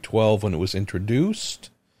W12 when it was introduced.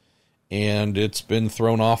 And it's been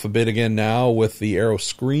thrown off a bit again now with the Aero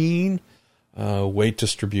screen. Weight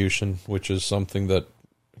distribution, which is something that,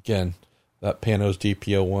 again, that Panos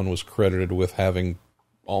DP01 was credited with having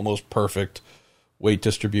almost perfect weight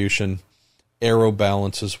distribution, aero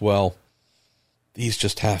balance as well. These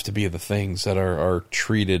just have to be the things that are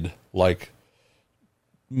treated like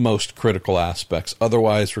most critical aspects.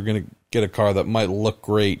 Otherwise, we're going to get a car that might look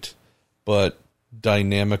great, but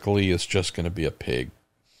dynamically is just going to be a pig.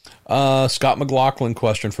 Scott McLaughlin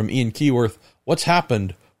question from Ian Keyworth. What's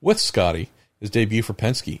happened with Scotty, his debut for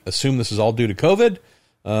Penske? Assume this is all due to COVID.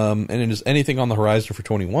 And is anything on the horizon for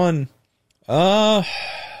 21? I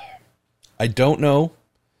don't know.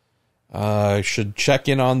 I should check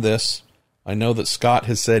in on this. I know that Scott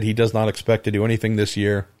has said he does not expect to do anything this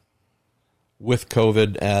year with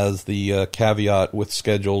COVID as the caveat with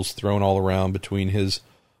schedules thrown all around between his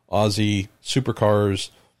Aussie supercars,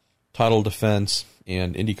 title defense,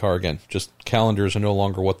 and IndyCar again. Just calendars are no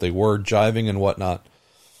longer what they were, jiving and whatnot.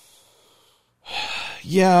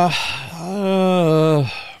 Yeah,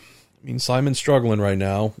 I mean, Simon's struggling right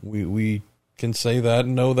now. We can say that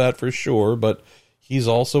and know that for sure, but he's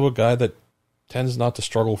also a guy that tends not to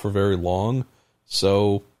struggle for very long.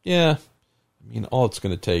 So, yeah, I mean, all it's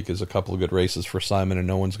going to take is a couple of good races for Simon, and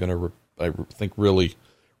no one's going to, I think, really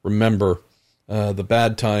remember the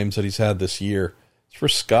bad times that he's had this year. As for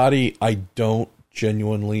Scotty, I don't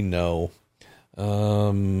genuinely know. I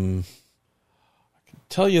can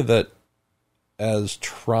tell you that as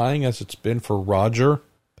trying as it's been for Roger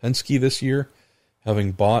Penske this year,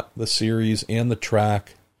 having bought the series and the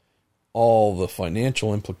track, all the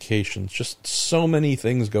financial implications, just so many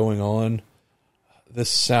things going on. This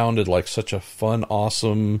sounded like such a fun,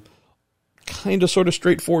 awesome, kind of sort of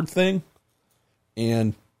straightforward thing.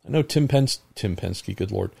 And I know Tim Penske,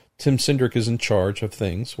 good Lord, Tim Cindric is in charge of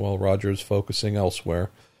things while Roger is focusing elsewhere.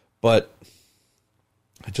 But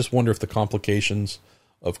I just wonder if the complications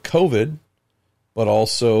of COVID, but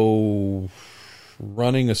also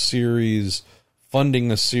running a series,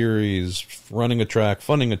 funding a series, running a track,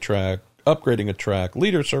 funding a track, upgrading a track,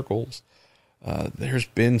 leader circles. There's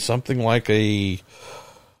been something like a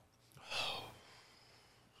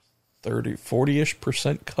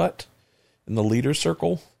 40-ish% cut in the leader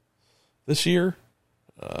circle this year.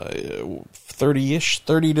 30-ish,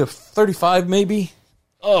 30 to 35 maybe.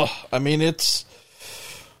 Oh, I mean, it's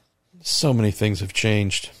so many things have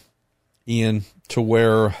changed, Ian, to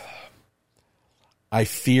where I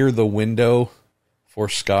fear the window for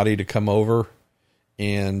Scotty to come over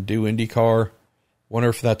and do IndyCar. Wonder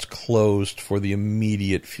if that's closed for the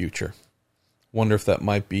immediate future. Wonder if that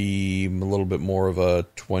might be a little bit more of a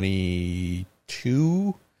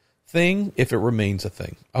 22 thing, if it remains a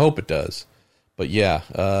thing. I hope it does. But yeah,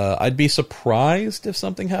 I'd be surprised if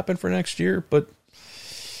something happened for next year, but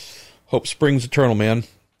hope springs eternal, man.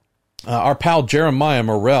 Our pal Jeremiah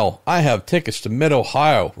Morrell, I have tickets to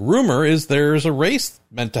Mid-Ohio. Rumor is there's a race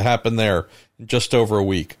meant to happen there in just over a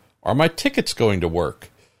week. Are my tickets going to work?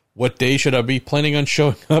 What day should I be planning on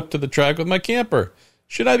showing up to the track with my camper?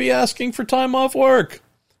 Should I be asking for time off work?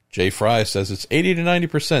 Jay Fry says it's 80 to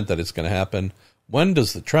 90% that it's going to happen. When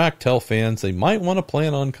does the track tell fans they might want to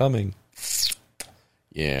plan on coming?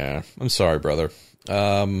 Yeah, I'm sorry, brother.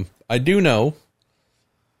 I do know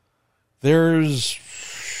there's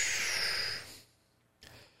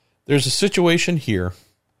a situation here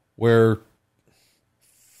where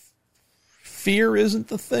fear isn't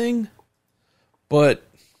the thing, but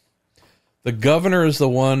the governor is the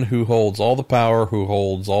one who holds all the power, who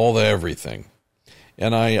holds all the everything.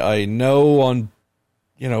 And I know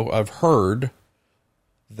I've heard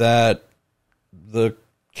that the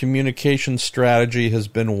communication strategy has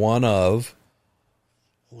been one of,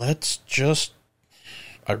 I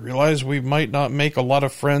realize we might not make a lot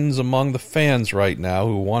of friends among the fans right now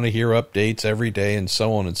who want to hear updates every day and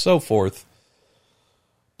so on and so forth.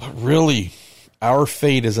 But really, our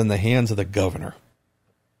fate is in the hands of the governor.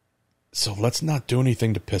 So let's not do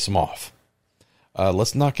anything to piss him off.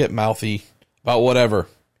 Let's not get mouthy about whatever.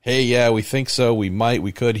 Hey, yeah, we think so. We might.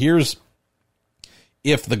 We could.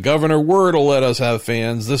 If the governor were to let us have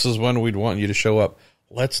fans, this is when we'd want you to show up.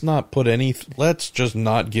 Let's just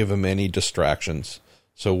not give him any distractions.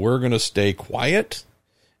 So we're going to stay quiet,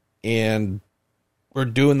 and we're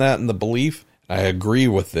doing that in the belief. I agree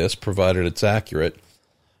with this, provided it's accurate.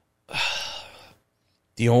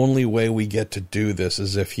 The only way we get to do this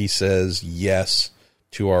is if he says yes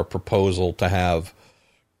to our proposal to have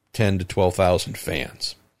 10 to 12,000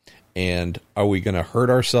 fans. And are we going to hurt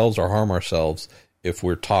ourselves or harm ourselves if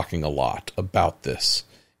we're talking a lot about this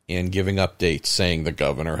and giving updates saying the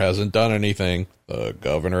governor hasn't done anything, the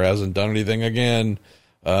governor hasn't done anything again?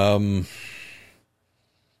 So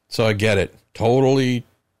I get it. Totally,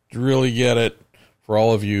 really get it. For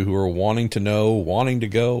all of you who are wanting to know, wanting to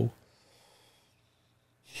go.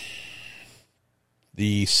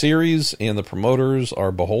 The series and the promoters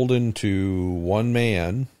are beholden to one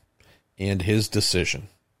man and his decision.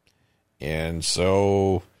 And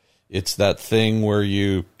so it's that thing where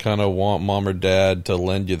you kind of want mom or dad to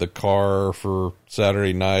lend you the car for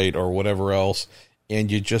Saturday night or whatever else, and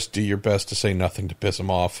you just do your best to say nothing to piss them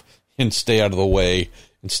off and stay out of the way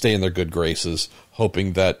and stay in their good graces,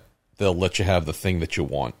 hoping that they'll let you have the thing that you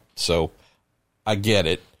want. So I get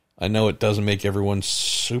it. I know it doesn't make everyone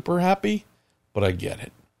super happy, but I get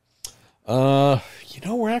it.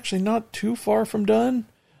 We're actually not too far from done.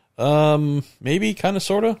 Maybe, kind of,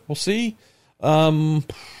 sort of. We'll see.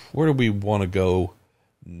 Where do we want to go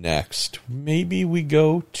next? Maybe we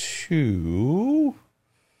go to...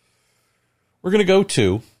 We're going to go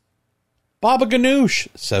to Baba Ganoush,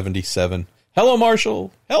 77. Hello,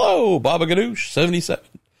 Marshall. Hello, Baba Ganoush, 77.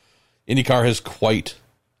 IndyCar has had quite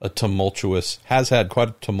a tumultuous,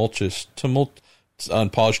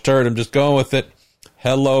 unpolished turd. I'm just going with it.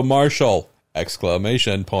 Hello, Marshall!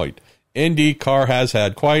 Exclamation point. IndyCar has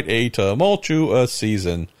had quite a tumultuous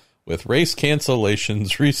season with race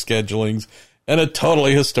cancellations, reschedulings, and a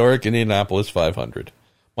totally historic Indianapolis 500.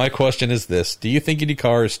 My question is this. Do you think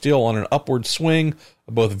IndyCar is still on an upward swing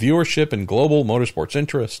of both viewership and global motorsports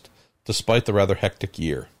interest, despite the rather hectic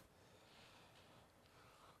year?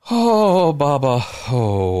 Oh, Baba.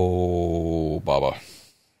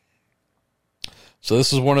 So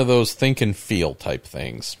this is one of those think and feel type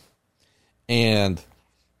things. And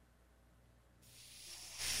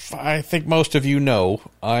I think most of you know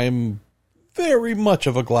I'm very much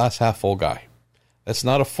of a glass half full guy. It's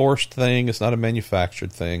not a forced thing. It's not a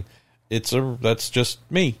manufactured thing. That's just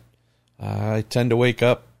me. I tend to wake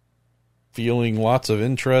up feeling lots of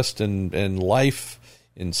interest and life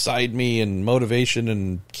inside me and motivation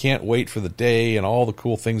and can't wait for the day and all the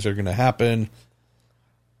cool things that are going to happen.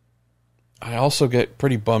 I also get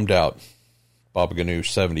pretty bummed out, Baba Ganoush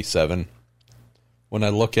 77, when I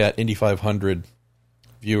look at Indy 500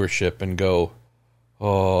 viewership and go,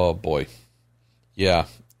 oh boy. Yeah,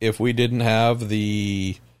 if we didn't have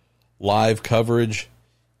the live coverage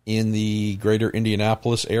in the greater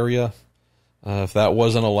Indianapolis area, if that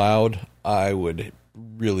wasn't allowed, I would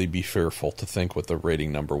really be fearful to think what the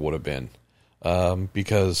rating number would have been.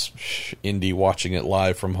 Because Indy watching it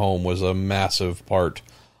live from home was a massive part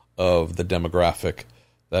of the demographic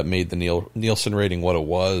that made the Nielsen rating what it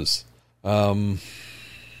was. Of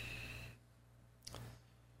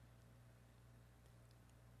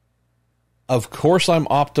course, I'm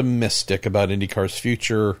optimistic about IndyCar's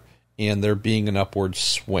future and there being an upward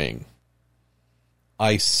swing.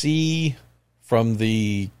 I see from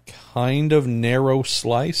the kind of narrow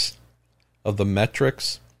slice of the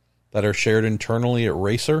metrics that are shared internally at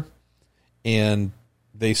Racer, and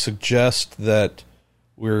they suggest that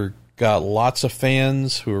we've got lots of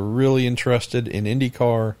fans who are really interested in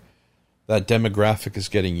IndyCar. That demographic is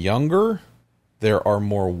getting younger. There are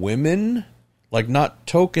more women, like not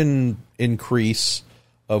token increase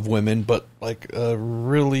of women, but like a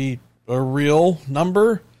real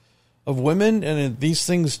number of women. And these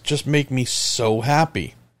things just make me so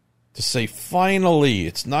happy to say, finally,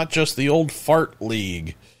 it's not just the old fart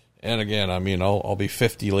league. And again, I mean, I'll be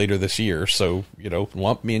 50 later this year, so,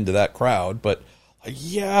 lump me into that crowd. But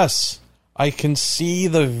yes, I can see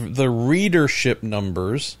the readership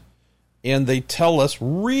numbers, and they tell us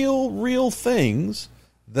real things,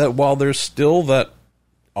 that while there's still that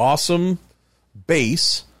awesome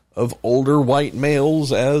base of older white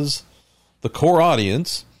males as the core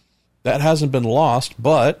audience, that hasn't been lost,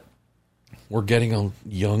 but we're getting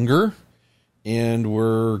younger, and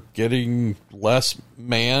we're getting less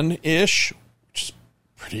man-ish, which is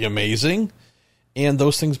pretty amazing, and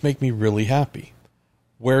those things make me really happy.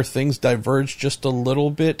 Where things diverge just a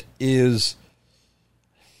little bit is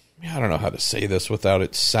I don't know how to say this without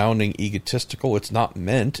it sounding egotistical. It's not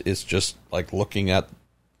meant. It's just like looking at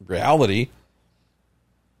reality.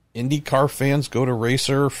 IndyCar fans go to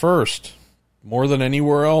Racer first, more than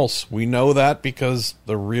anywhere else. We know that because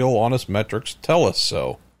the real honest metrics tell us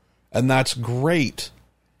so. And that's great.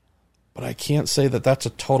 But I can't say that that's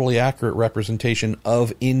a totally accurate representation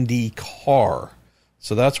of IndyCar.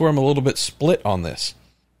 So that's where I'm a little bit split on this.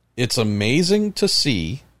 It's amazing to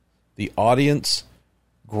see the audience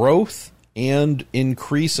growth and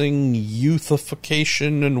increasing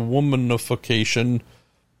youthification and womanification.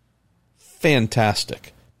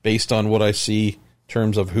 Fantastic, based on what I see in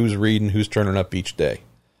terms of who's reading, who's turning up each day.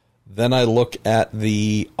 Then I look at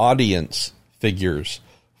the audience figures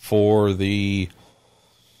for the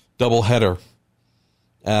doubleheader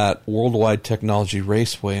at Worldwide Technology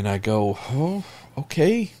Raceway, and I go, oh,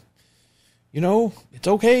 okay. It's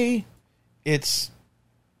okay. It's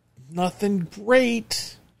nothing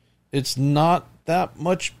great. It's not that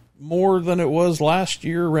much more than it was last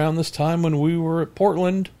year around this time when we were at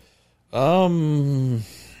Portland.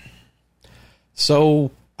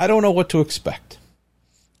 So I don't know what to expect.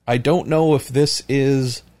 I don't know if this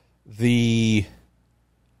is the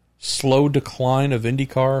slow decline of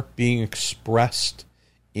IndyCar being expressed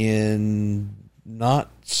in not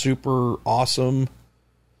super awesome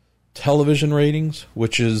television ratings,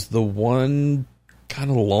 which is the one kind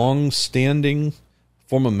of long-standing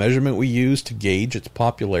form of measurement we use to gauge its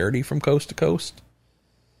popularity from coast to coast.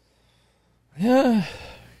 Yeah,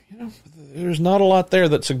 there's not a lot there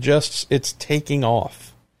that suggests it's taking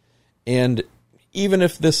off. And even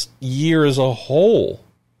if this year as a whole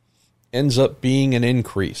ends up being an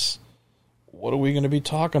increase, what are we going to be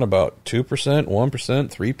talking about? 2%, 1%,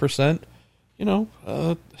 3%?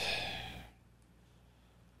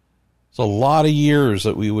 It's a lot of years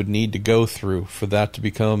that we would need to go through for that to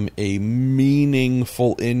become a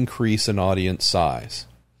meaningful increase in audience size.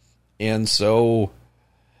 And so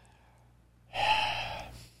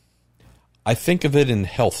I think of it in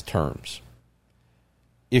health terms.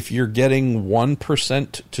 If you're getting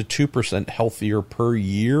 1% to 2% healthier per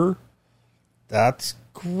year, that's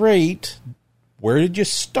great. Where did you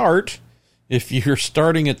start? If you're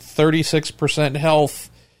starting at 36% health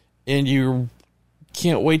and you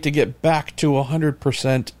can't wait to get back to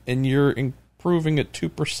 100% and you're improving at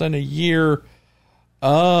 2% a year,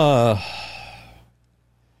 that's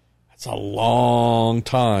a long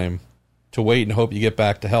time to wait and hope you get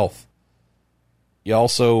back to health. You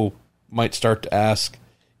also might start to ask,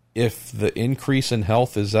 if the increase in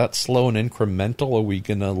health is that slow and incremental, are we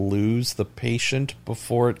going to lose the patient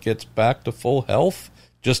before it gets back to full health?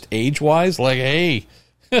 Just age-wise? Like, hey,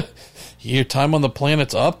 your time on the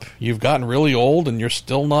planet's up, you've gotten really old, and you're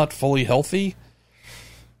still not fully healthy?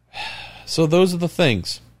 So those are the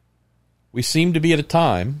things. We seem to be at a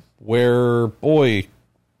time where, boy,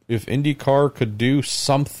 if IndyCar could do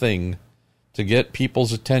something to get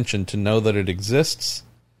people's attention to know that it exists,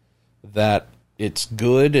 that it's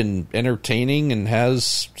good and entertaining and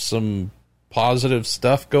has some positive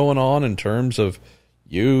stuff going on in terms of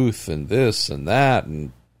youth and this and that,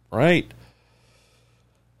 and right?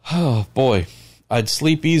 Oh, boy, I'd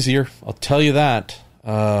sleep easier, I'll tell you that.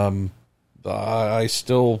 I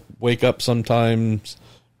still wake up sometimes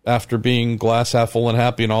after being glass half full and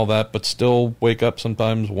happy and all that, but still wake up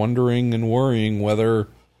sometimes wondering and worrying whether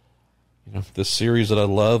this series that I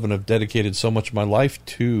love and have dedicated so much of my life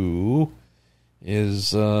to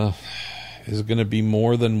is going to be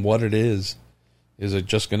more than what it is. Is it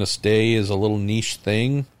just going to stay as a little niche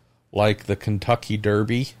thing like the Kentucky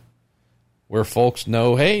Derby, where folks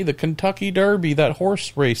know, hey, the Kentucky Derby, that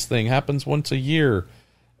horse race thing happens once a year.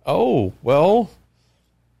 Oh, well,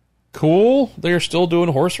 cool. They're still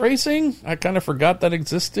doing horse racing? I kind of forgot that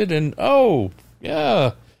existed. And, oh,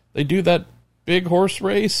 yeah, they do that big horse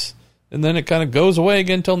race, and then it kind of goes away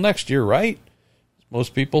again until next year, right?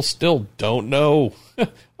 Most people still don't know.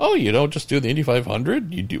 Oh, you don't just do the Indy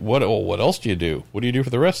 500? You do what? Oh, what else do you do? What do you do for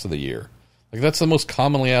the rest of the year? Like, that's the most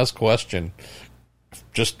commonly asked question,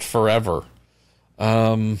 just forever.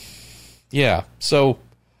 Yeah. So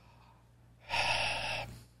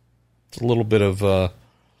it's a little bit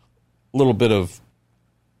of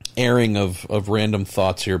airing of random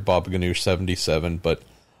thoughts here, Bob Ganoush 77. But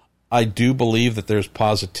I do believe that there's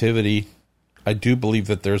positivity. I do believe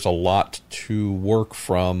that there's a lot to work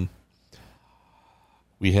from.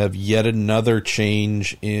 We have yet another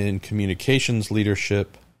change in communications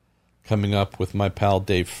leadership coming up with my pal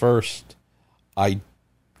Dave First. I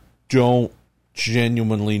don't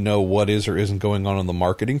genuinely know what is or isn't going on the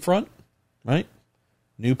marketing front, right?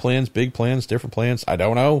 New plans, big plans, different plans. I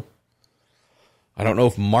don't know. I don't know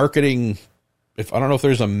if marketing I don't know if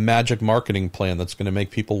there's a magic marketing plan that's going to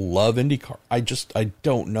make people love IndyCar. I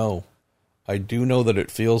don't know. I do know that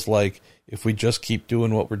it feels like if we just keep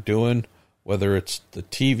doing what we're doing, whether it's the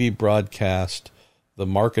TV broadcast, the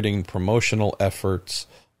marketing promotional efforts,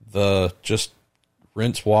 the just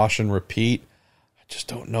rinse, wash, and repeat, I just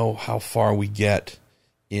don't know how far we get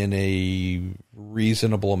in a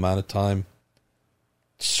reasonable amount of time.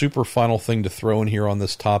 Super final thing to throw in here on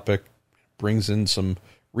this topic, brings in some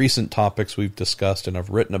recent topics we've discussed and I've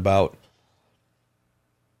written about.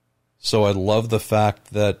 So I love the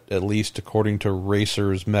fact that, at least according to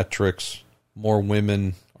Racers metrics, more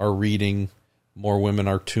women are reading, more women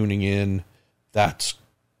are tuning in. That's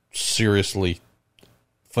seriously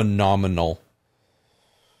phenomenal.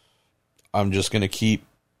 I'm just going to keep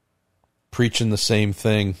preaching the same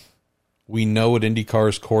thing. We know what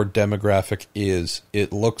IndyCar's core demographic is.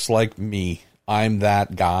 It looks like me. I'm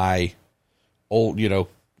that guy. Old,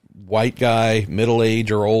 white guy, middle age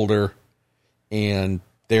or older. And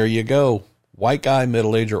there you go. White guy,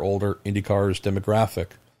 middle age or older, IndyCar's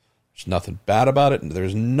demographic. There's nothing bad about it, and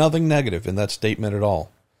there's nothing negative in that statement at all.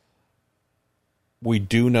 We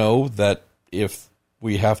do know that if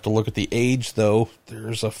we have to look at the age, though,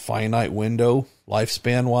 there's a finite window,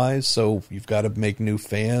 lifespan-wise, so you've got to make new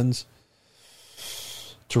fans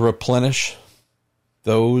to replenish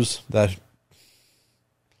those that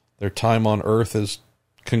their time on Earth is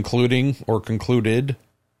concluding or concluded.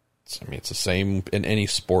 It's the same in any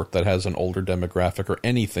sport that has an older demographic or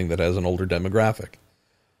anything that has an older demographic.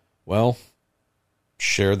 Well,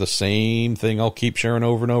 share the same thing I'll keep sharing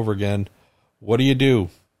over and over again. What do?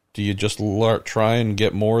 Do you just try and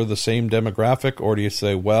get more of the same demographic, or do you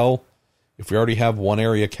say, well, if we already have one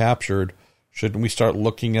area captured, shouldn't we start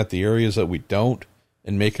looking at the areas that we don't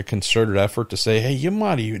and make a concerted effort to say, hey, you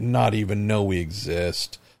might not even know we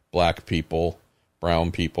exist. Black people,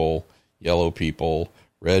 brown people, yellow people,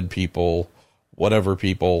 red people, whatever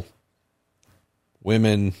people,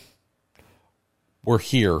 women, we're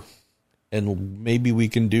here. And maybe we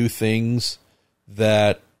can do things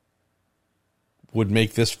that would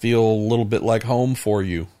make this feel a little bit like home for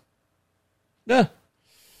you.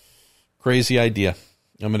 Crazy idea.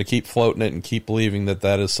 I'm going to keep floating it and keep believing that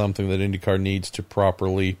that is something that IndyCar needs to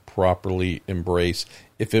properly embrace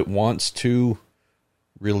if it wants to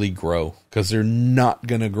really grow. Because they're not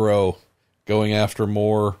going to grow going after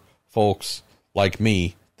more folks like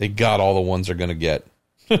me. They got all the ones they're going to get.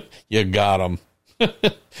 You got them.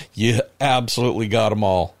 You absolutely got them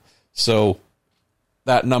all. So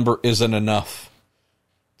that number isn't enough.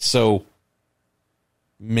 So,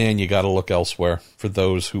 man, you got to look elsewhere for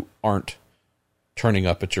those who aren't turning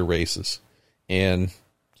up at your races. And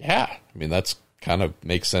yeah, that's kind of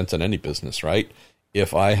makes sense in any business, right?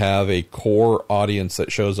 If I have a core audience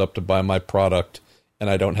that shows up to buy my product and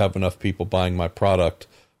I don't have enough people buying my product,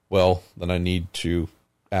 well, then I need to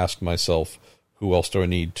ask myself, who else do I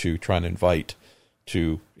need to try and invite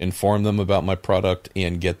to inform them about my product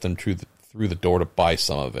and get them through the door to buy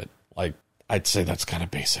some of it? Like, I'd say that's kind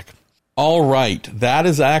of basic. All right, that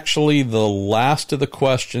is actually the last of the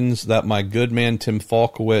questions that my good man Tim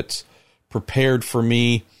Falkowitz prepared for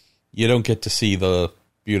me. You don't get to see the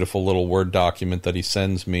beautiful little Word document that he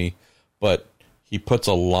sends me, but he puts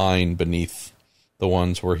a line beneath the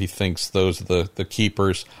ones where he thinks those are the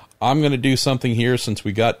keepers. I'm going to do something here since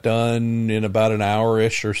we got done in about an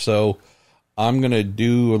hour-ish or so. I'm going to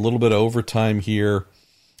do a little bit of overtime here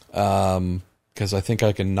because I think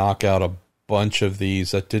I can knock out a bunch of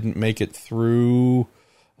these that didn't make it through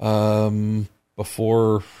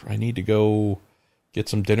before I need to go get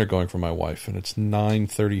some dinner going for my wife, and it's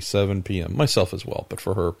 9:37 p.m. Myself as well, but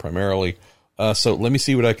for her primarily. So let me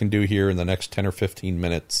see what I can do here in the next 10 or 15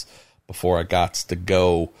 minutes before I gots to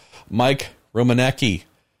go. Mike Romanecki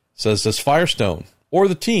says, does Firestone or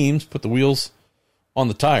the teams put the wheels on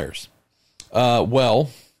the tires? Well,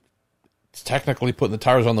 it's technically putting the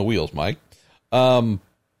tires on the wheels, Mike.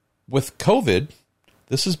 With COVID,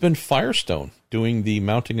 this has been Firestone doing the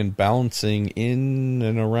mounting and balancing in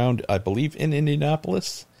and around, I believe, in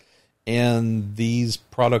Indianapolis, and these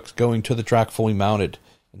products going to the track fully mounted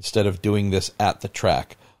instead of doing this at the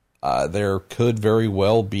track. There could very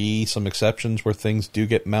well be some exceptions where things do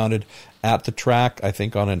get mounted at the track, I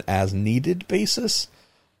think on an as-needed basis,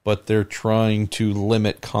 but they're trying to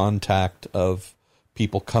limit contact of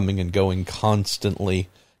people coming and going constantly,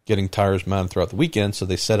 getting tires mounted throughout the weekend, so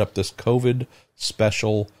they set up this COVID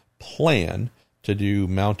special plan to do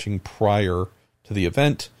mounting prior to the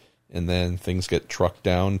event, and then things get trucked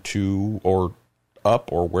down to or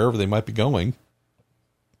up or wherever they might be going.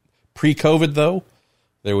 Pre-COVID, though,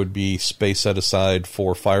 there would be space set aside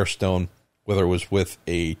for Firestone whether it was with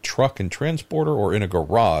a truck and transporter or in a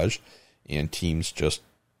garage, and teams just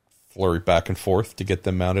flurry back and forth to get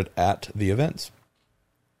them mounted at the events.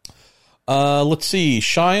 Let's see.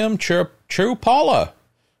 Shyam Cherupala.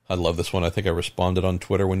 I love this one. I think I responded on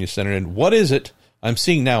Twitter when you sent it in. What is it I'm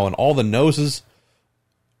seeing now in all the noses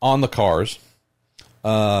on the cars?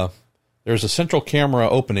 There's a central camera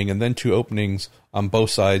opening and then two openings on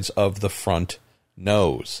both sides of the front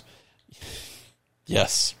nose.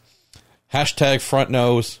 Yes. Hashtag front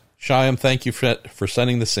nose. Shyam, thank you for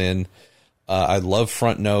sending this in. I love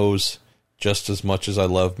front nose just as much as I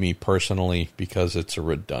love me personally because it's a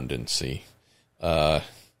redundancy.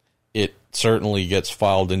 It certainly gets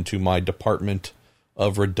filed into my Department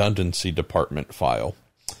of Redundancy department file.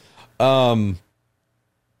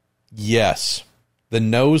 Yes. The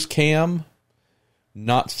nose cam,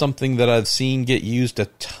 not something that I've seen get used a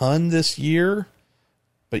ton this year.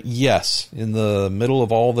 But yes, in the middle of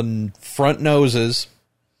all the front noses,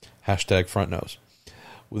 hashtag front nose,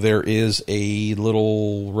 there is a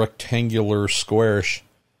little rectangular squarish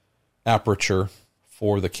aperture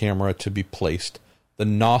for the camera to be placed. The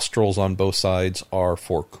nostrils on both sides are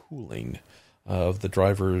for cooling of the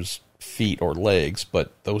driver's feet or legs,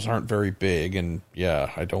 but those aren't very big. And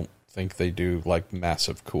yeah, I don't think they do like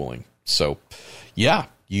massive cooling. So yeah,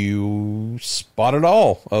 you spotted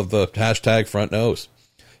all of the hashtag front nose.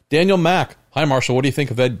 Daniel Mack. Hi, Marshall. What do you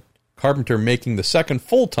think of Ed Carpenter making the second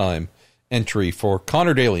full-time entry for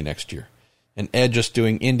Connor Daly next year? And Ed just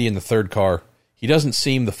doing Indy in the third car. He doesn't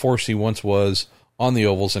seem the force he once was on the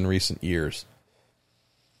ovals in recent years.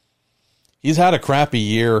 He's had a crappy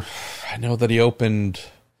year. I know that he opened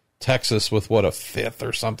Texas with, a fifth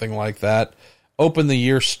or something like that. Opened the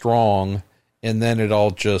year strong, and then it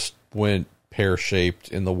all just went pear-shaped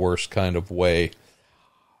in the worst kind of way.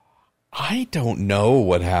 I don't know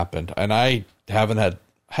what happened, and I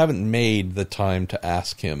haven't made the time to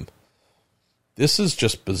ask him. This is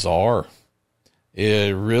just bizarre.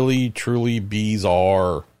 It really, truly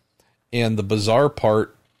bizarre. And the bizarre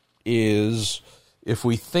part is, if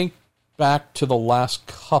we think back to the last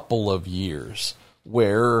couple of years,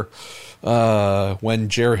 where when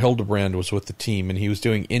Jer Hildebrand was with the team and he was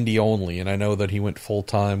doing Indy only, and I know that he went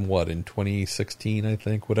full-time, in 2016, I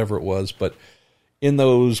think, whatever it was, but in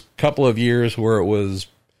those couple of years where it was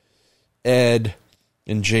Ed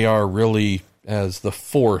and JR really as the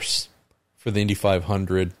force for the Indy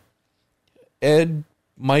 500, Ed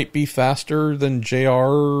might be faster than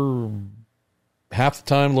JR half the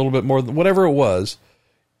time, a little bit more, whatever it was.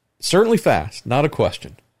 Certainly fast, not a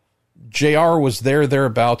question. JR was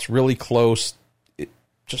thereabouts, really close.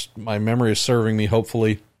 Just my memory is serving me,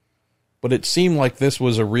 hopefully. But it seemed like this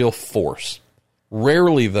was a real force.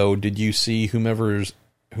 Rarely, though, did you see whomever Ed's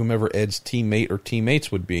teammate or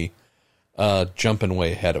teammates would be jumping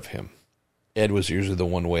way ahead of him. Ed was usually the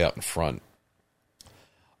one way out in front.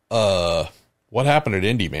 What happened at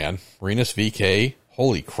Indy, man? Renus VK,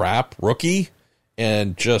 holy crap, rookie,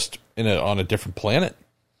 and just on a different planet.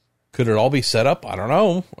 Could it all be set up? I don't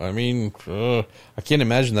know. I mean, I can't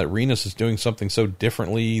imagine that Renus is doing something so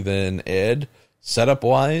differently than Ed,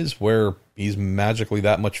 setup-wise, where he's magically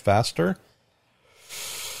that much faster.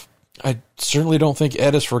 I certainly don't think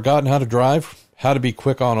Ed has forgotten how to drive, how to be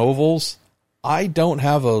quick on ovals. I don't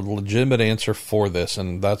have a legitimate answer for this,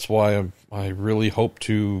 and that's why I really hope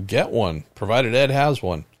to get one, provided Ed has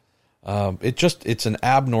one. It's an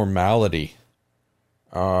abnormality.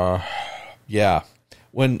 Yeah.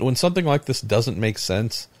 When something like this doesn't make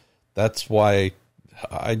sense, that's why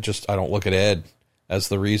I don't look at Ed as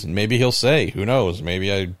the reason. Maybe he'll say, who knows?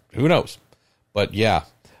 Who knows? But yeah,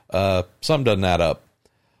 something doesn't add up.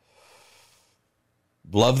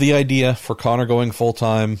 Love the idea for Connor going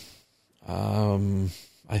full-time.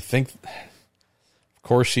 I think, of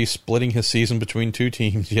course, he's splitting his season between two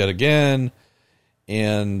teams yet again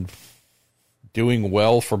and doing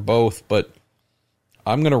well for both, but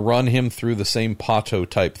I'm going to run him through the same Pato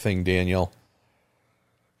type thing, Daniel.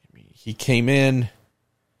 He came in,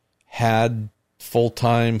 had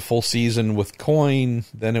full-time, full season with Coyne,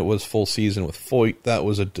 then it was full season with Foyt. That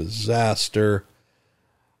was a disaster.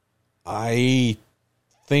 I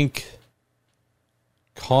think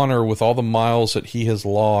Connor, with all the miles that he has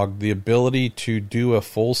logged, the ability to do a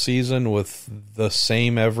full season with the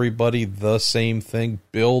same everybody, the same thing,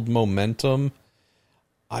 build momentum,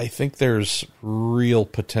 I think there's real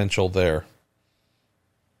potential there.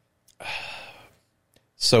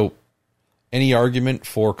 So, any argument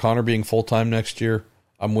for Connor being full-time next year,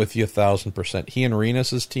 I'm with you 1,000%. He and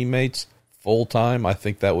Renus' teammates, full-time, I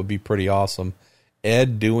think that would be pretty awesome.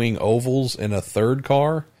 Ed doing ovals in a third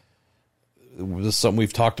car, this is something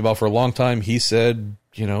we've talked about for a long time. He said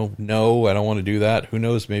no, I don't want to do that. Who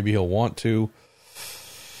knows? Maybe he'll want to.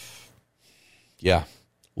 Yeah.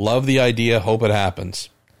 Love the idea. Hope it happens.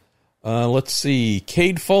 Let's see.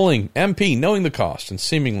 Cade Fulling, MP, knowing the cost and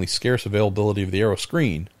seemingly scarce availability of the Aero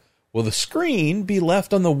screen, will the screen be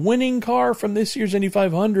left on the winning car from this year's Indy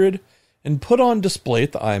 500 and put on display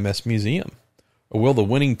at the IMS Museum? Or will the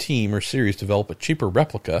winning team or series develop a cheaper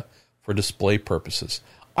replica for display purposes?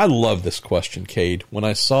 I love this question, Cade. When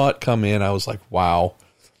I saw it come in, I was like, wow.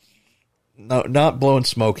 No, not blowing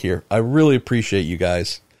smoke here. I really appreciate you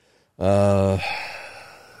guys. Y'all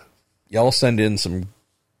send in some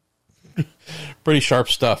pretty sharp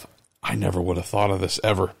stuff. I never would have thought of this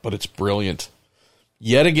ever, but it's brilliant.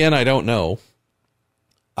 Yet again, I don't know.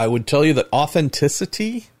 I would tell you that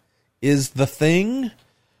authenticity is the thing.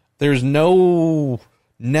 There's no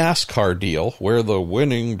NASCAR deal where the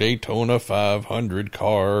winning Daytona 500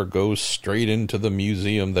 car goes straight into the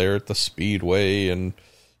museum there at the Speedway, and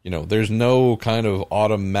there's no kind of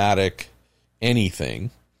automatic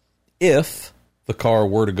anything. If the car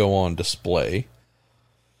were to go on display,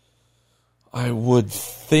 I would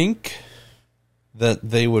think that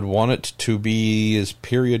they would want it to be as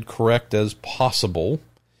period correct as possible.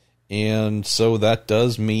 And so that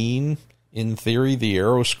does mean, in theory, the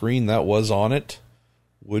Aero screen that was on it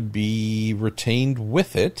would be retained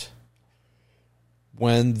with it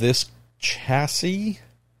when this chassis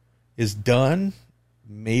is done,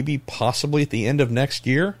 maybe possibly at the end of next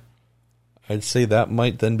year. I'd say that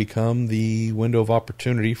might then become the window of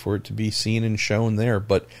opportunity for it to be seen and shown there.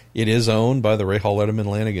 But it is owned by the Rahal Letterman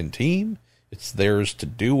Lanigan team. It's theirs to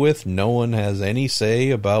do with. No one has any say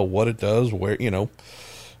about what it does, where,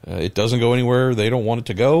 it doesn't go anywhere they don't want it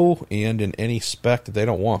to go, and in any spec that they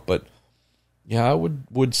don't want. But, yeah, I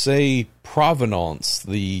would say provenance,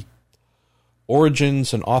 the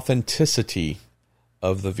origins and authenticity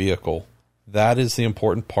of the vehicle, that is the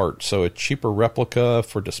important part. So a cheaper replica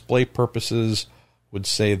for display purposes would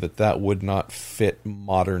say that would not fit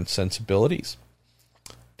modern sensibilities.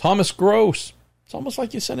 Thomas Gross. It's almost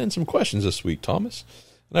like you sent in some questions this week, Thomas,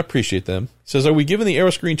 and I appreciate them. He says, are we giving the Aero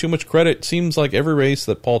screen too much credit? It seems like every race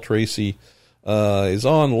that Paul Tracy is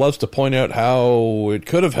on loves to point out how it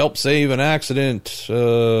could have helped save an accident,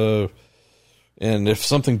 and if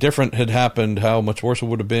something different had happened, how much worse it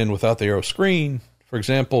would have been without the Aero screen. For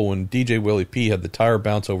example, when DJ Willie P had the tire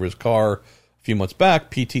bounce over his car a few months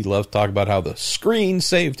back, PT loves to talk about how the screen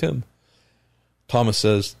saved him. Thomas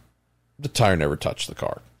says, the tire never touched the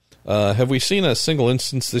car. Have we seen a single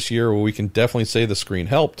instance this year where we can definitely say the screen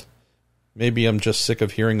helped? Maybe I'm just sick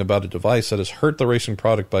of hearing about a device that has hurt the racing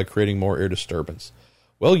product by creating more air disturbance.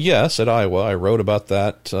 Well, yes, at Iowa, I wrote about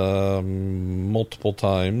that multiple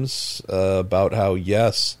times, about how,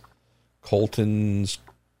 yes, Colton's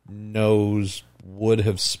nose would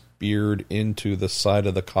have speared into the side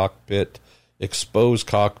of the cockpit, exposed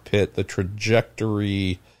cockpit. The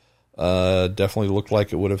trajectory definitely looked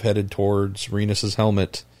like it would have headed towards Renus's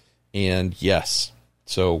helmet. And yes,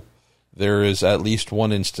 so there is at least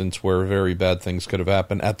one instance where very bad things could have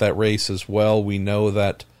happened at that race as well. We know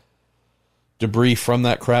that debris from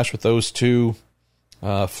that crash with those two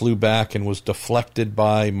flew back and was deflected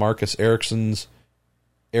by Marcus Ericsson's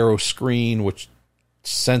Aero screen, which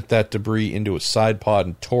sent that debris into a side pod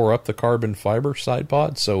and tore up the carbon fiber side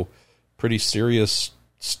pod. So pretty serious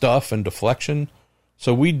stuff and deflection.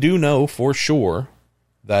 So we do know for sure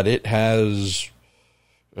that it has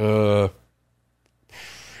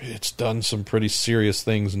it's done some pretty serious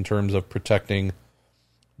things in terms of protecting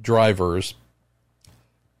drivers.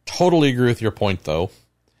 Totally agree with your point, though.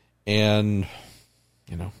 And,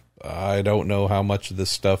 I don't know how much of this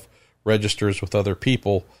stuff registers with other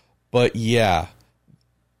people. But, yeah,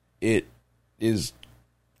 it is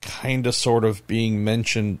kind of sort of being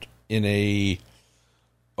mentioned in a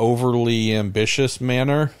overly ambitious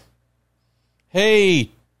manner.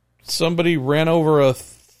 Hey, somebody ran over a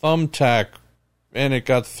thumbtack and it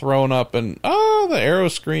got thrown up and, the Aero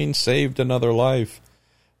screen saved another life.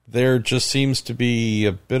 There just seems to be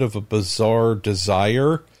a bit of a bizarre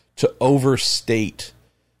desire to overstate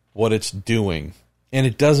what it's doing. And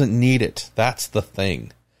it doesn't need it. That's the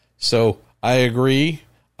thing. So I agree.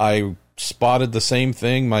 I spotted the same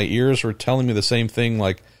thing. My ears were telling me the same thing.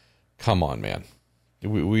 Like, come on, man.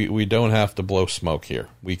 We don't have to blow smoke here.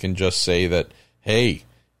 We can just say that, hey,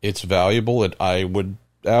 it's valuable. I would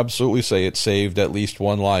absolutely say it saved at least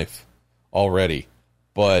one life already.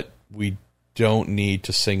 But we don't need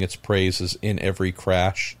to sing its praises in every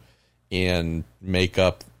crash and make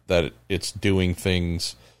up that it's doing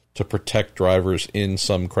things to protect drivers in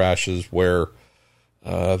some crashes where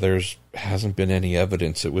there's hasn't been any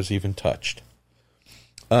evidence it was even touched.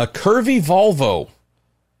 Curvy Volvo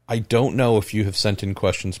I don't know if you have sent in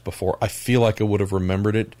questions before. I feel like I would have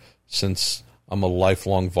remembered it since I'm a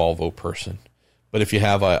lifelong Volvo person. But if you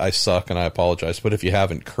have, I suck and I apologize. But if you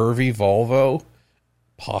haven't, Curvy Volvo,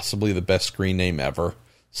 possibly the best screen name ever,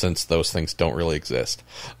 since those things don't really exist.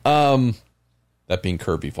 That being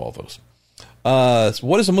Curvy Volvos.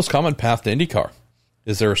 What is the most common path to IndyCar?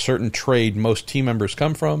 Is there a certain trade most team members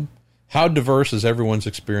come from? How diverse is everyone's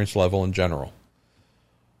experience level in general?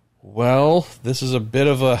 Well, this is a bit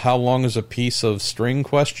of a how long is a piece of string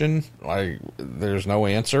question. There's no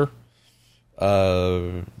answer.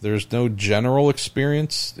 There's no general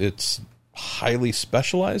experience. It's highly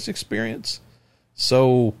specialized experience.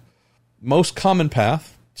 So, most common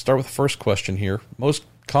path, start with the first question here. Most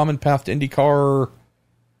common path to IndyCar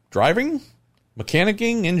driving,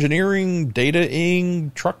 mechanicking, engineering,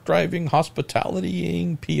 dataing, truck driving,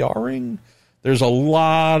 hospitalitying, PRing. There's a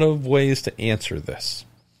lot of ways to answer this.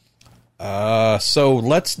 So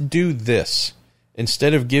let's do this.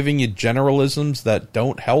 Instead of giving you generalisms that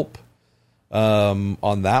don't help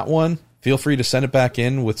on that one, feel free to send it back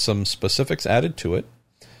in with some specifics added to it.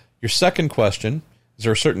 Your second question, is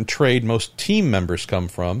there a certain trade most team members come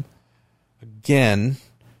from? Again,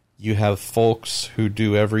 you have folks who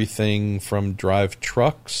do everything from drive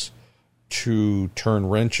trucks to turn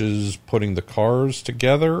wrenches, putting the cars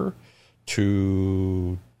together,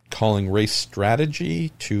 to calling race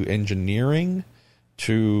strategy, to engineering,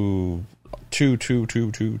 to.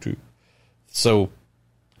 So,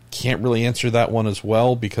 can't really answer that one as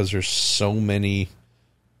well because there's so many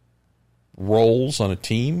roles on a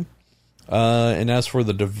team. And as for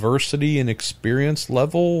the diversity and experience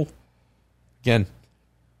level, again,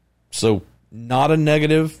 so not a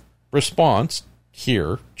negative response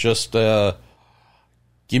here. Just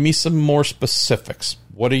give me some more specifics.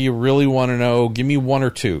 What do you really want to know? Give me one or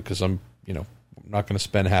two, because I'm not going to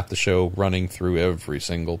spend half the show running through every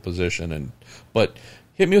single position. But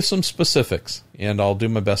hit me with some specifics, and I'll do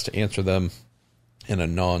my best to answer them in a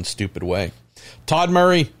non-stupid way. Todd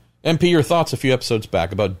Murray, MP, your thoughts a few episodes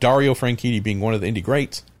back about Dario Franchitti being one of the Indy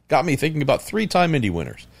greats got me thinking about three-time Indy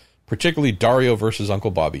winners, particularly Dario versus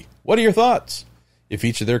Uncle Bobby. What are your thoughts? If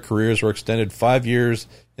each of their careers were extended 5 years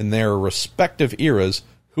in their respective eras,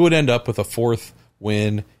 who would end up with a fourth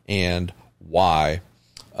win and why?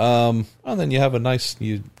 And then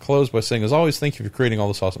you close by saying, as always, thank you for creating all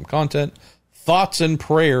this awesome content. Thoughts and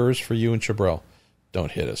prayers for you and Chabrel.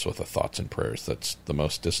 Don't hit us with the thoughts and prayers. That's the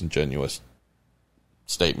most disingenuous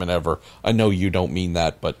statement ever. I know you don't mean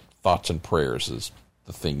that, but thoughts and prayers is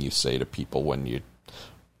the thing you say to people when you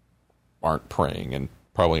aren't praying and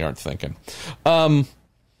probably aren't thinking.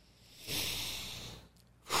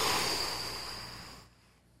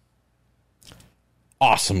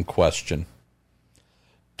 Awesome question.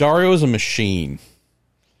 Dario is a machine,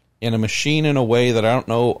 and a machine in a way that I don't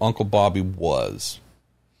know Uncle Bobby was.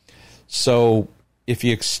 So if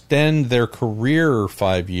you extend their career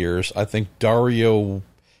 5 years, I think Dario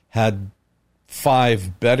had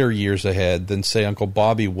 5 better years ahead than, say, Uncle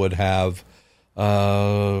Bobby would have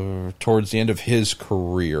towards the end of his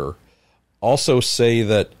career. Also say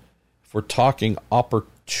that if we're talking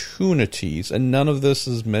opportunities, and none of this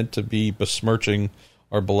is meant to be besmirching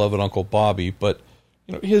our beloved Uncle Bobby, but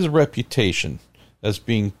his reputation as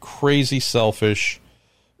being crazy selfish,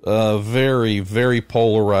 very, very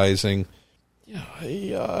polarizing.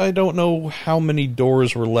 I don't know how many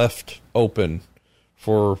doors were left open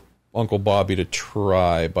for Uncle Bobby to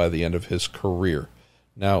try by the end of his career.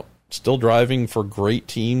 Now, still driving for great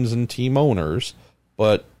teams and team owners,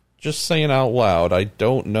 but just saying out loud, I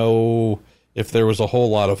don't know if there was a whole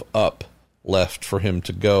lot of up left for him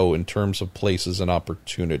to go in terms of places and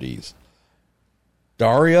opportunities.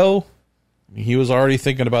 Dario, he was already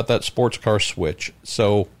thinking about that sports car switch,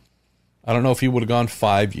 so I don't know if he would have gone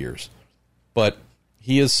 5 years, but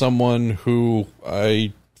he is someone who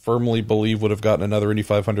I firmly believe would have gotten another Indy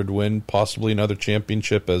 500 win, possibly another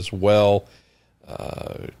championship as well.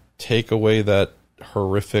 Take away that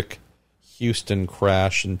horrific Houston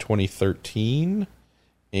crash in 2013,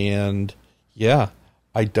 and yeah,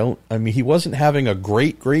 he wasn't having a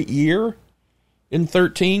great year in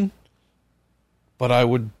 13, but I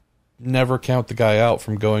would never count the guy out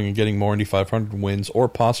from going and getting more Indy 500 wins or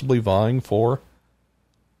possibly vying for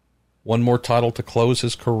one more title to close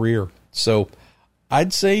his career. So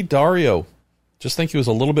I'd say Dario. Just think he was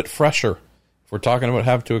a little bit fresher. If we're talking about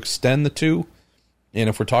having to extend the two, and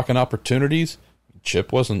if we're talking opportunities,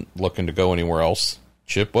 Chip wasn't looking to go anywhere else.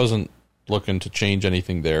 Chip wasn't looking to change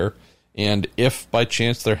anything there. And if by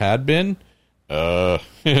chance there had been, who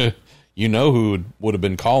would have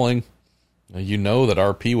been calling. That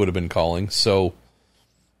RP would have been calling. So,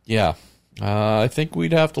 yeah, I think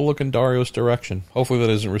we'd have to look in Dario's direction. Hopefully that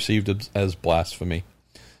isn't received as blasphemy.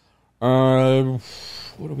 What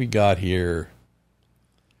do we got here?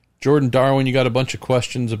 Jordan Darwin, you got a bunch of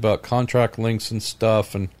questions about contract links and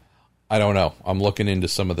stuff, and I don't know. I'm looking into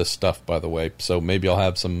some of this stuff, by the way, so maybe I'll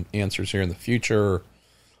have some answers here in the future.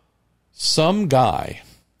 Some guy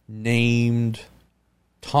named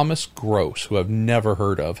Thomas Gross, who I've never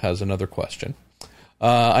heard of, has another question.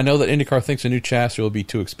 I know that IndyCar thinks a new chassis will be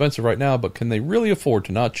too expensive right now, but can they really afford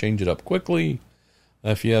to not change it up quickly?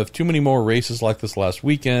 If you have too many more races like this last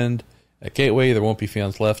weekend at Gateway, there won't be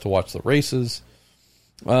fans left to watch the races.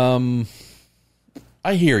 I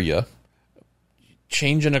hear you.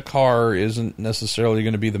 Changing a car isn't necessarily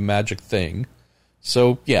going to be the magic thing.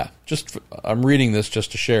 So, yeah, I'm reading this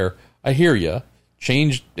just to share. I hear you.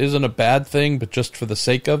 Change isn't a bad thing, but just for the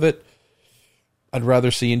sake of it, I'd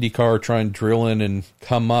rather see IndyCar try and drill in and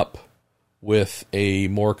come up with a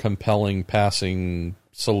more compelling passing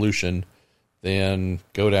solution than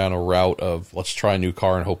go down a route of let's try a new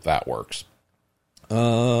car and hope that works.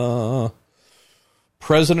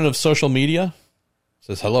 President of social media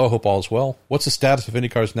says, hello, hope all is well. What's the status of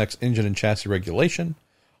IndyCar's next engine and chassis regulation?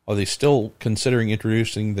 Are they still considering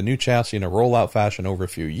introducing the new chassis in a rollout fashion over a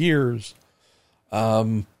few years?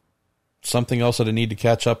 Something else that I need to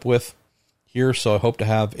catch up with here, so I hope to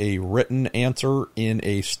have a written answer in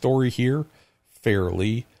a story here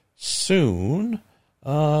fairly soon.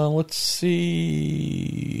 Let's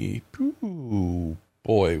see. Ooh,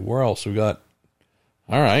 boy, where else we got?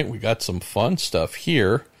 All right, we got some fun stuff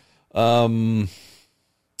here. I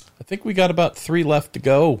think we got about 3 left to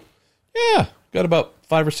go. Yeah, got about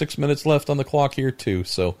 5 or 6 minutes left on the clock here too,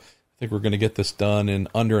 so I think we're going to get this done in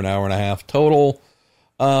under an hour and a half total.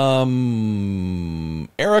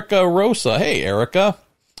 Erica Rosa. Hey, Erica.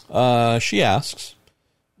 She asks,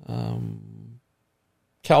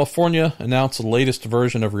 California announced the latest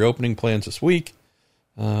version of reopening plans this week.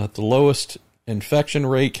 At the lowest infection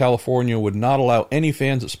rate, California would not allow any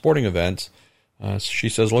fans at sporting events. She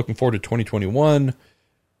says, looking forward to 2021.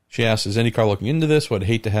 She asks, is IndyCar looking into this? Would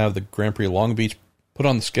hate to have the Grand Prix of Long Beach put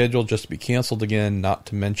on the schedule just to be canceled again, not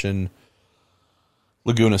to mention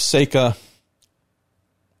Laguna Seca.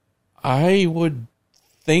 I would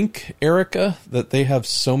think, Erica, that they have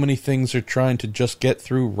so many things they're trying to just get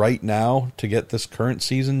through right now to get this current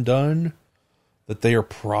season done that they are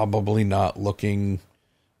probably not looking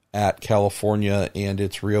at California and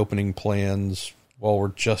its reopening plans while we're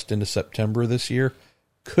just into September this year.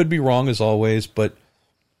 Could be wrong as always, but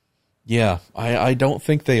yeah, I don't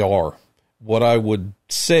think they are. What I would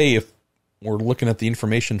say, if we're looking at the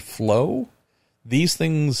information flow, these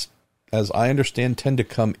things, as I understand, tend to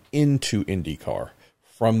come into IndyCar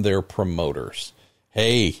from their promoters.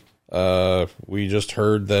 Hey, we just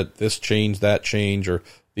heard that this change, that change, or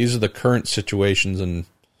these are the current situations and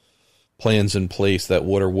plans in place that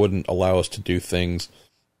would or wouldn't allow us to do things.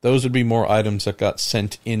 Those would be more items that got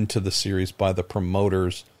sent into the series by the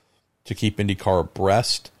promoters to keep IndyCar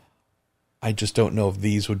abreast. I just don't know if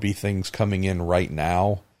these would be things coming in right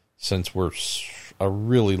now, since we're a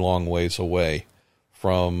really long ways away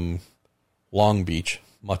from Long Beach,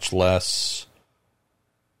 much less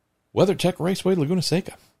WeatherTech Raceway, Laguna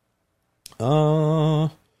Seca. IndyCar.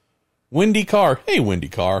 Hey,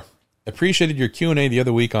 IndyCar. Appreciated your Q&A the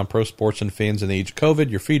other week on pro sports and fans in the age of COVID.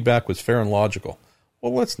 Your feedback was fair and logical.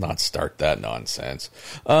 Well, let's not start that nonsense.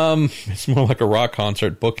 It's more like a rock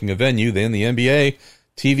concert booking a venue than the NBA.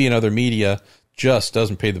 TV and other media just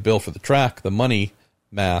doesn't pay the bill for the track. The money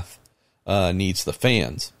math needs the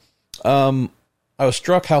fans. I was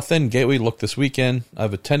struck how thin Gateway looked this weekend.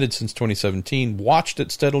 I've attended since 2017, watched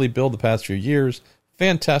it steadily build the past few years.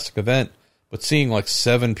 Fantastic event, but seeing like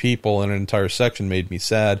 7 people in an entire section made me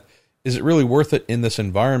sad. Is it really worth it in this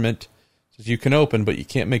environment? Says you can open, but you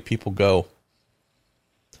can't make people go.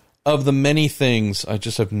 Of the many things, I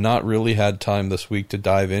just have not really had time this week to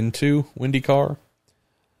dive into IndyCar.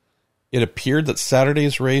 It appeared that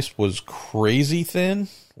Saturday's race was crazy thin,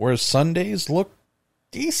 whereas Sunday's looked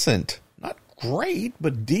decent. Not great,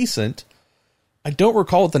 but decent. I don't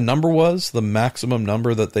recall what the number was, the maximum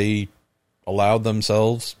number that they allowed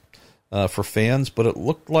themselves for fans, but it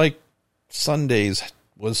looked like Sunday's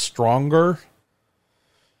was stronger.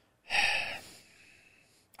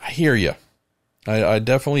 I hear you. I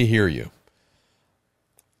definitely hear you.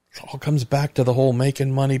 It all comes back to the whole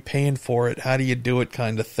making money, paying for it, how do you do it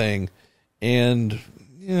kind of thing. And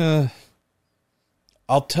yeah,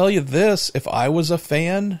 I'll tell you this, if I was a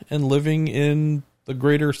fan and living in the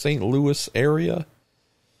greater St. Louis area,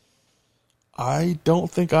 I don't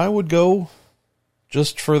think I would go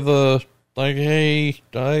just for the, like, hey,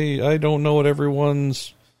 I don't know what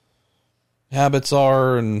everyone's habits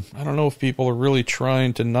are, and I don't know if people are really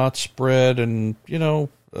trying to not spread, and,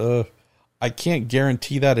 I can't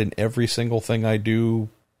guarantee that in every single thing I do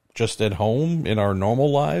just at home in our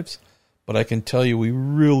normal lives, but I can tell you we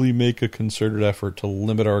really make a concerted effort to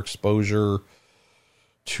limit our exposure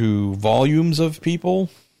to volumes of people,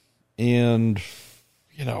 and,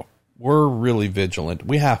 we're really vigilant.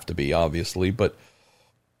 We have to be, obviously, but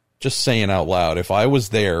just saying out loud, if I was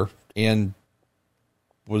there and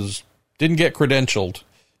didn't get credentialed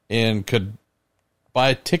and could buy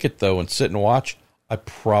a ticket, though, and sit and watch, I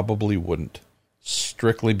probably wouldn't,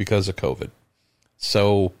 strictly because of COVID.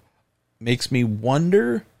 So, makes me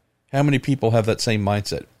wonder how many people have that same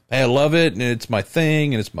mindset. Hey, I love it, and it's my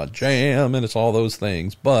thing, and it's my jam, and it's all those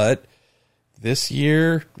things. But this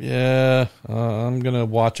year, I'm going to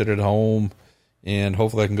watch it at home, and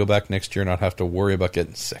hopefully I can go back next year and not have to worry about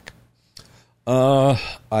getting sick.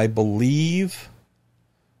 I believe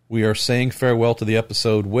we are saying farewell to the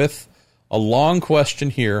episode with a long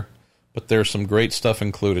question here, but there's some great stuff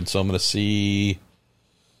included, so I'm going to see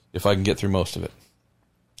if I can get through most of it.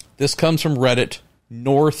 This comes from Reddit,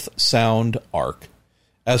 North Sound Arc.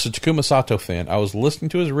 As a Takuma Sato fan, I was listening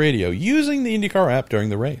to his radio using the IndyCar app during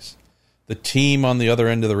the race. The team on the other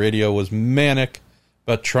end of the radio was manic,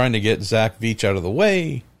 but trying to get Zach Veach out of the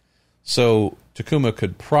way so Takuma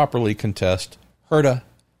could properly contest Herta.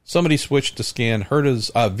 Somebody switched to scan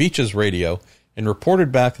Veach's radio and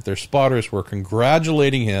reported back that their spotters were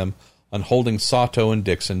congratulating him on holding Sato and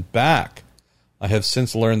Dixon back. I have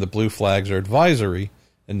since learned that blue flags are advisory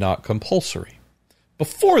and not compulsory.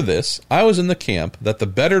 Before this, I was in the camp that the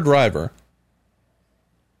better driver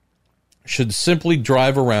should simply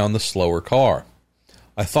drive around the slower car.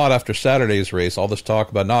 I thought after Saturday's race, all this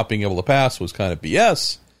talk about not being able to pass was kind of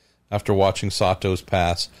BS after watching Sato's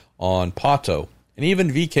pass on Pato and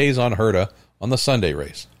even VK's on Herta on the Sunday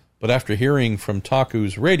race. But after hearing from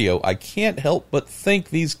Taku's radio, I can't help but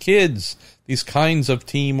think these kinds of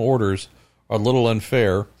team orders are a little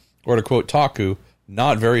unfair, or to quote Taku,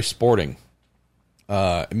 not very sporting.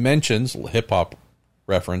 It mentions, hip-hop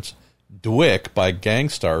reference, Dwick by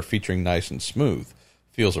Gangstar featuring Nice and Smooth.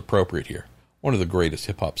 Feels appropriate here. One of the greatest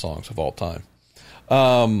hip-hop songs of all time.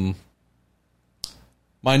 My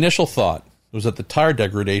initial thought was that the tire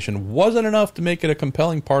degradation wasn't enough to make it a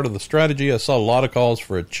compelling part of the strategy. I saw a lot of calls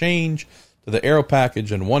for a change to the aero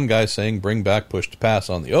package and one guy saying bring back push to pass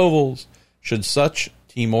on the ovals. Should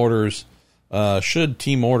team orders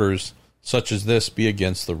such as this be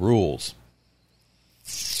against the rules?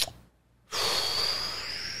 It's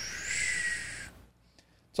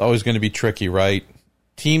always going to be tricky, right?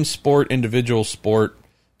 Team sport, individual sport.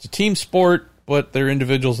 It's a team sport, but they're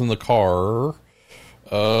individuals in the car.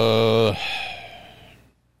 I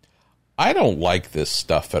don't like this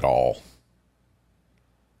stuff at all.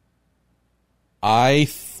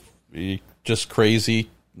 Just crazy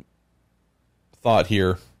thought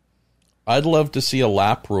here. I'd love to see a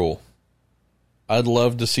lap rule. I'd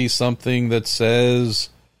love to see something that says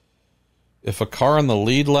if a car on the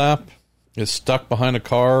lead lap is stuck behind a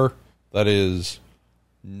car that is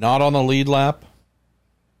not on the lead lap,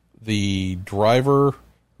 the driver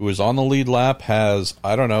who is on the lead lap has,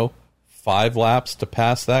 5 laps to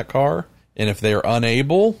pass that car. And if they're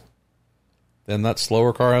unable, then that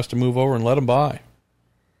slower car has to move over and let them by.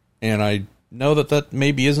 And I know that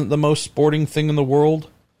maybe isn't the most sporting thing in the world,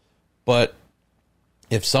 but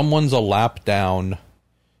if someone's a lap down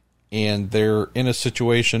and they're in a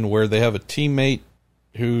situation where they have a teammate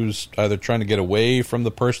who's either trying to get away from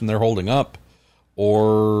the person they're holding up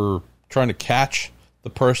or trying to catch the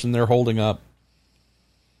person they're holding up,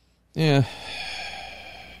 yeah.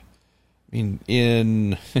 I mean,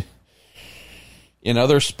 in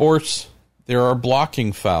other sports, there are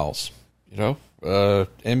blocking fouls.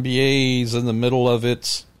 NBA's in the middle of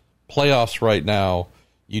its playoffs right now.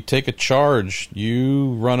 You take a charge,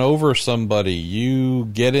 you run over somebody, you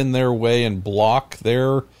get in their way and block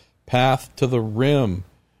their path to the rim.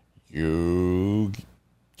 You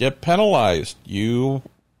get penalized. You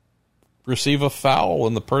receive a foul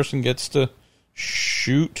and the person gets to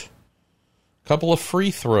shoot a couple of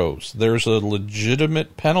free throws. There's a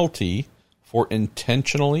legitimate penalty for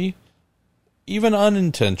intentionally, even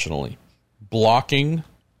unintentionally, blocking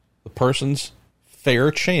the person's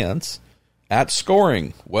fair chance at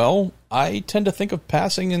scoring. Well, I tend to think of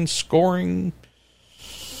passing and scoring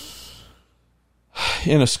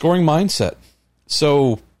in a scoring mindset.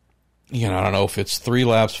 So, I don't know if it's 3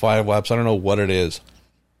 laps, 5 laps, I don't know what it is.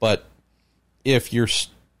 But if you're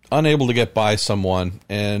unable to get by someone,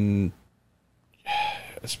 and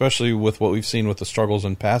especially with what we've seen with the struggles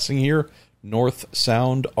in passing here, North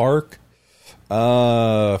Sound Arc,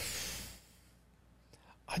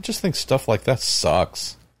 I just think stuff like that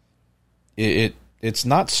sucks. It's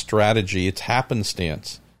not strategy, it's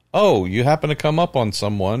happenstance. Oh, you happen to come up on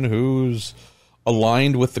someone who's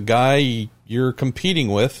aligned with the guy you're competing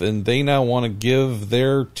with, and they now want to give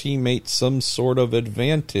their teammate some sort of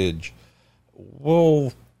advantage.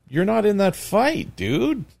 Well, you're not in that fight,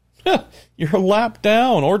 dude. You're a lap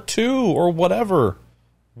down, or two, or whatever.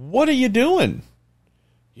 What are you doing?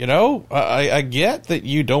 You know, I get that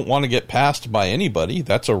you don't want to get passed by anybody.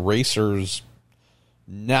 That's a racer's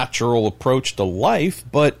natural approach to life,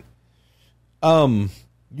 but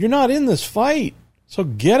you're not in this fight, so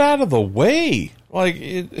get out of the way. Like,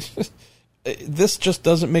 this just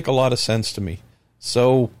doesn't make a lot of sense to me.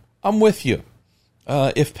 So I'm with you.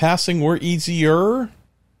 If passing were easier,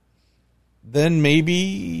 then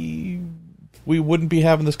maybe we wouldn't be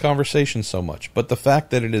having this conversation so much. But the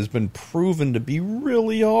fact that it has been proven to be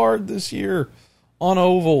really hard this year on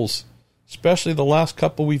ovals, especially the last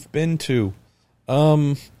couple we've been to,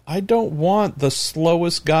 I don't want the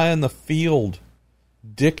slowest guy in the field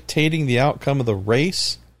dictating the outcome of the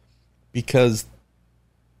race because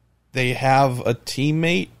they have a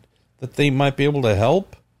teammate that they might be able to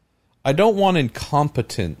help. I don't want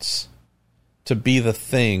incompetence to be the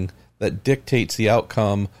thing that dictates the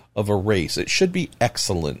outcome of a race. It should be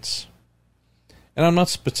excellence. And I'm not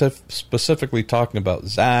specifically talking about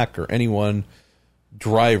Zach or anyone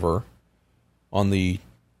driver on the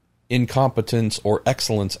incompetence or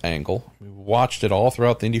excellence angle. We've watched it all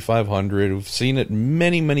throughout the Indy 500. We've seen it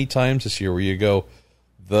many, many times this year where you go,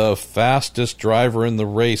 the fastest driver in the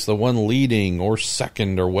race, the one leading or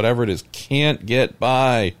second or whatever it is, can't get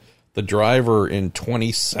by the driver in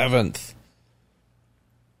 27th.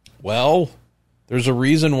 Well, there's a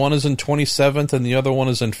reason one is in 27th and the other one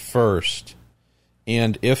is in first.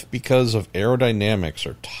 And if because of aerodynamics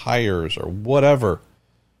or tires or whatever,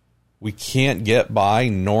 we can't get by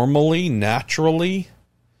normally, naturally,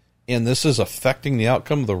 and this is affecting the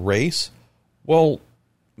outcome of the race, well,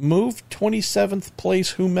 move 27th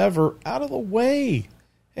place whomever out of the way.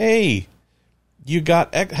 Hey, you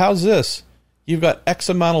got, how's this? You've got X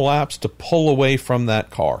amount of laps to pull away from that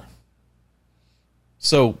car.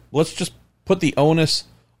 So let's just put the onus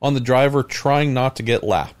on the driver trying not to get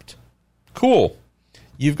lapped. Cool.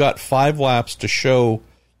 You've got 5 laps to show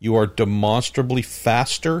you are demonstrably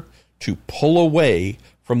faster to pull away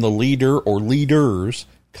from the leader or leaders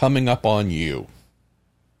coming up on you.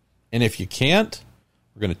 And if you can't,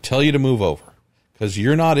 we're going to tell you to move over because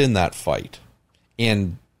you're not in that fight.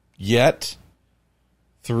 And yet,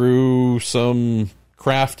 through some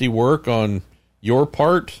crafty work on your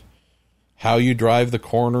part, how you drive the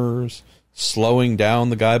corners, slowing down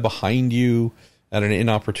the guy behind you at an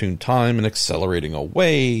inopportune time and accelerating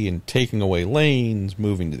away and taking away lanes,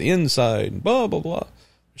 moving to the inside, and blah, blah, blah.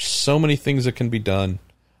 There's so many things that can be done.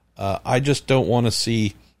 I just don't want to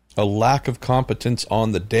see a lack of competence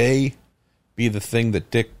on the day be the thing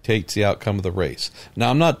that dictates the outcome of the race. Now,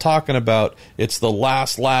 I'm not talking about it's the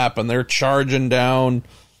last lap and they're charging down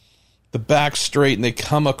the back straight and they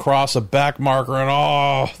come across a back marker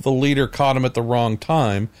and, the leader caught him at the wrong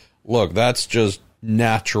time. Look, that's just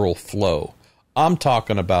natural flow. I'm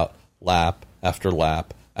talking about lap after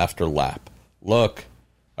lap after lap. Look,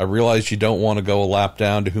 I realize you don't want to go a lap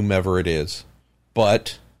down to whomever it is,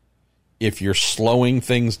 but if you're slowing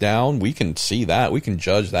things down, we can see that. We can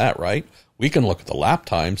judge that, right? We can look at the lap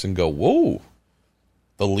times and go, whoa,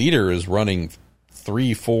 the leader is running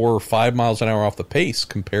 3, 4, 5 miles an hour off the pace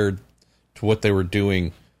compared to what they were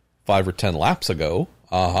doing 5 or 10 laps ago.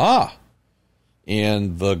 Aha.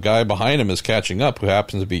 And the guy behind him is catching up, who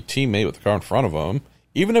happens to be teammate with the car in front of him,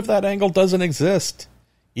 even if that angle doesn't exist,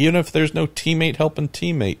 even if there's no teammate helping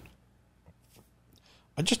teammate.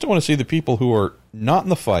 I just don't want to see the people who are not in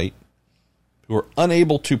the fight, who are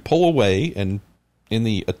unable to pull away and in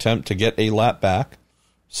the attempt to get a lap back,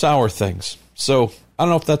 sour things. So I don't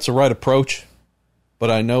know if that's the right approach, but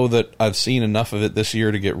I know that I've seen enough of it this year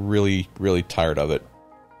to get really, really tired of it.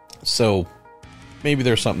 So maybe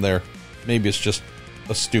there's something there. Maybe it's just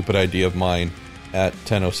a stupid idea of mine at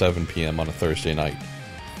 10:07 p.m. on a Thursday night.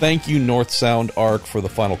 Thank you, North Sound Arc, for the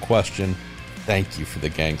final question. Thank you for the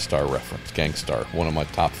Gangstar reference. Gangstar, one of my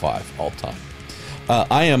top 5 all time.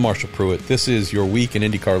 I am Marshall Pruitt. This is your Week in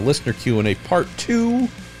IndyCar Listener Q&A Part 2.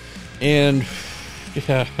 And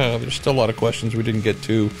yeah, there's still a lot of questions we didn't get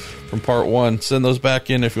to from Part 1. Send those back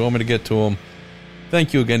in if you want me to get to them.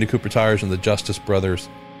 Thank you again to Cooper Tires and the Justice Brothers,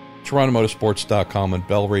 TorontoMotorsports.com, and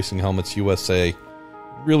Bell Racing Helmets USA.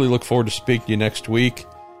 Really look forward to speaking to you next week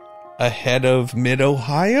ahead of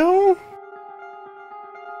Mid-Ohio.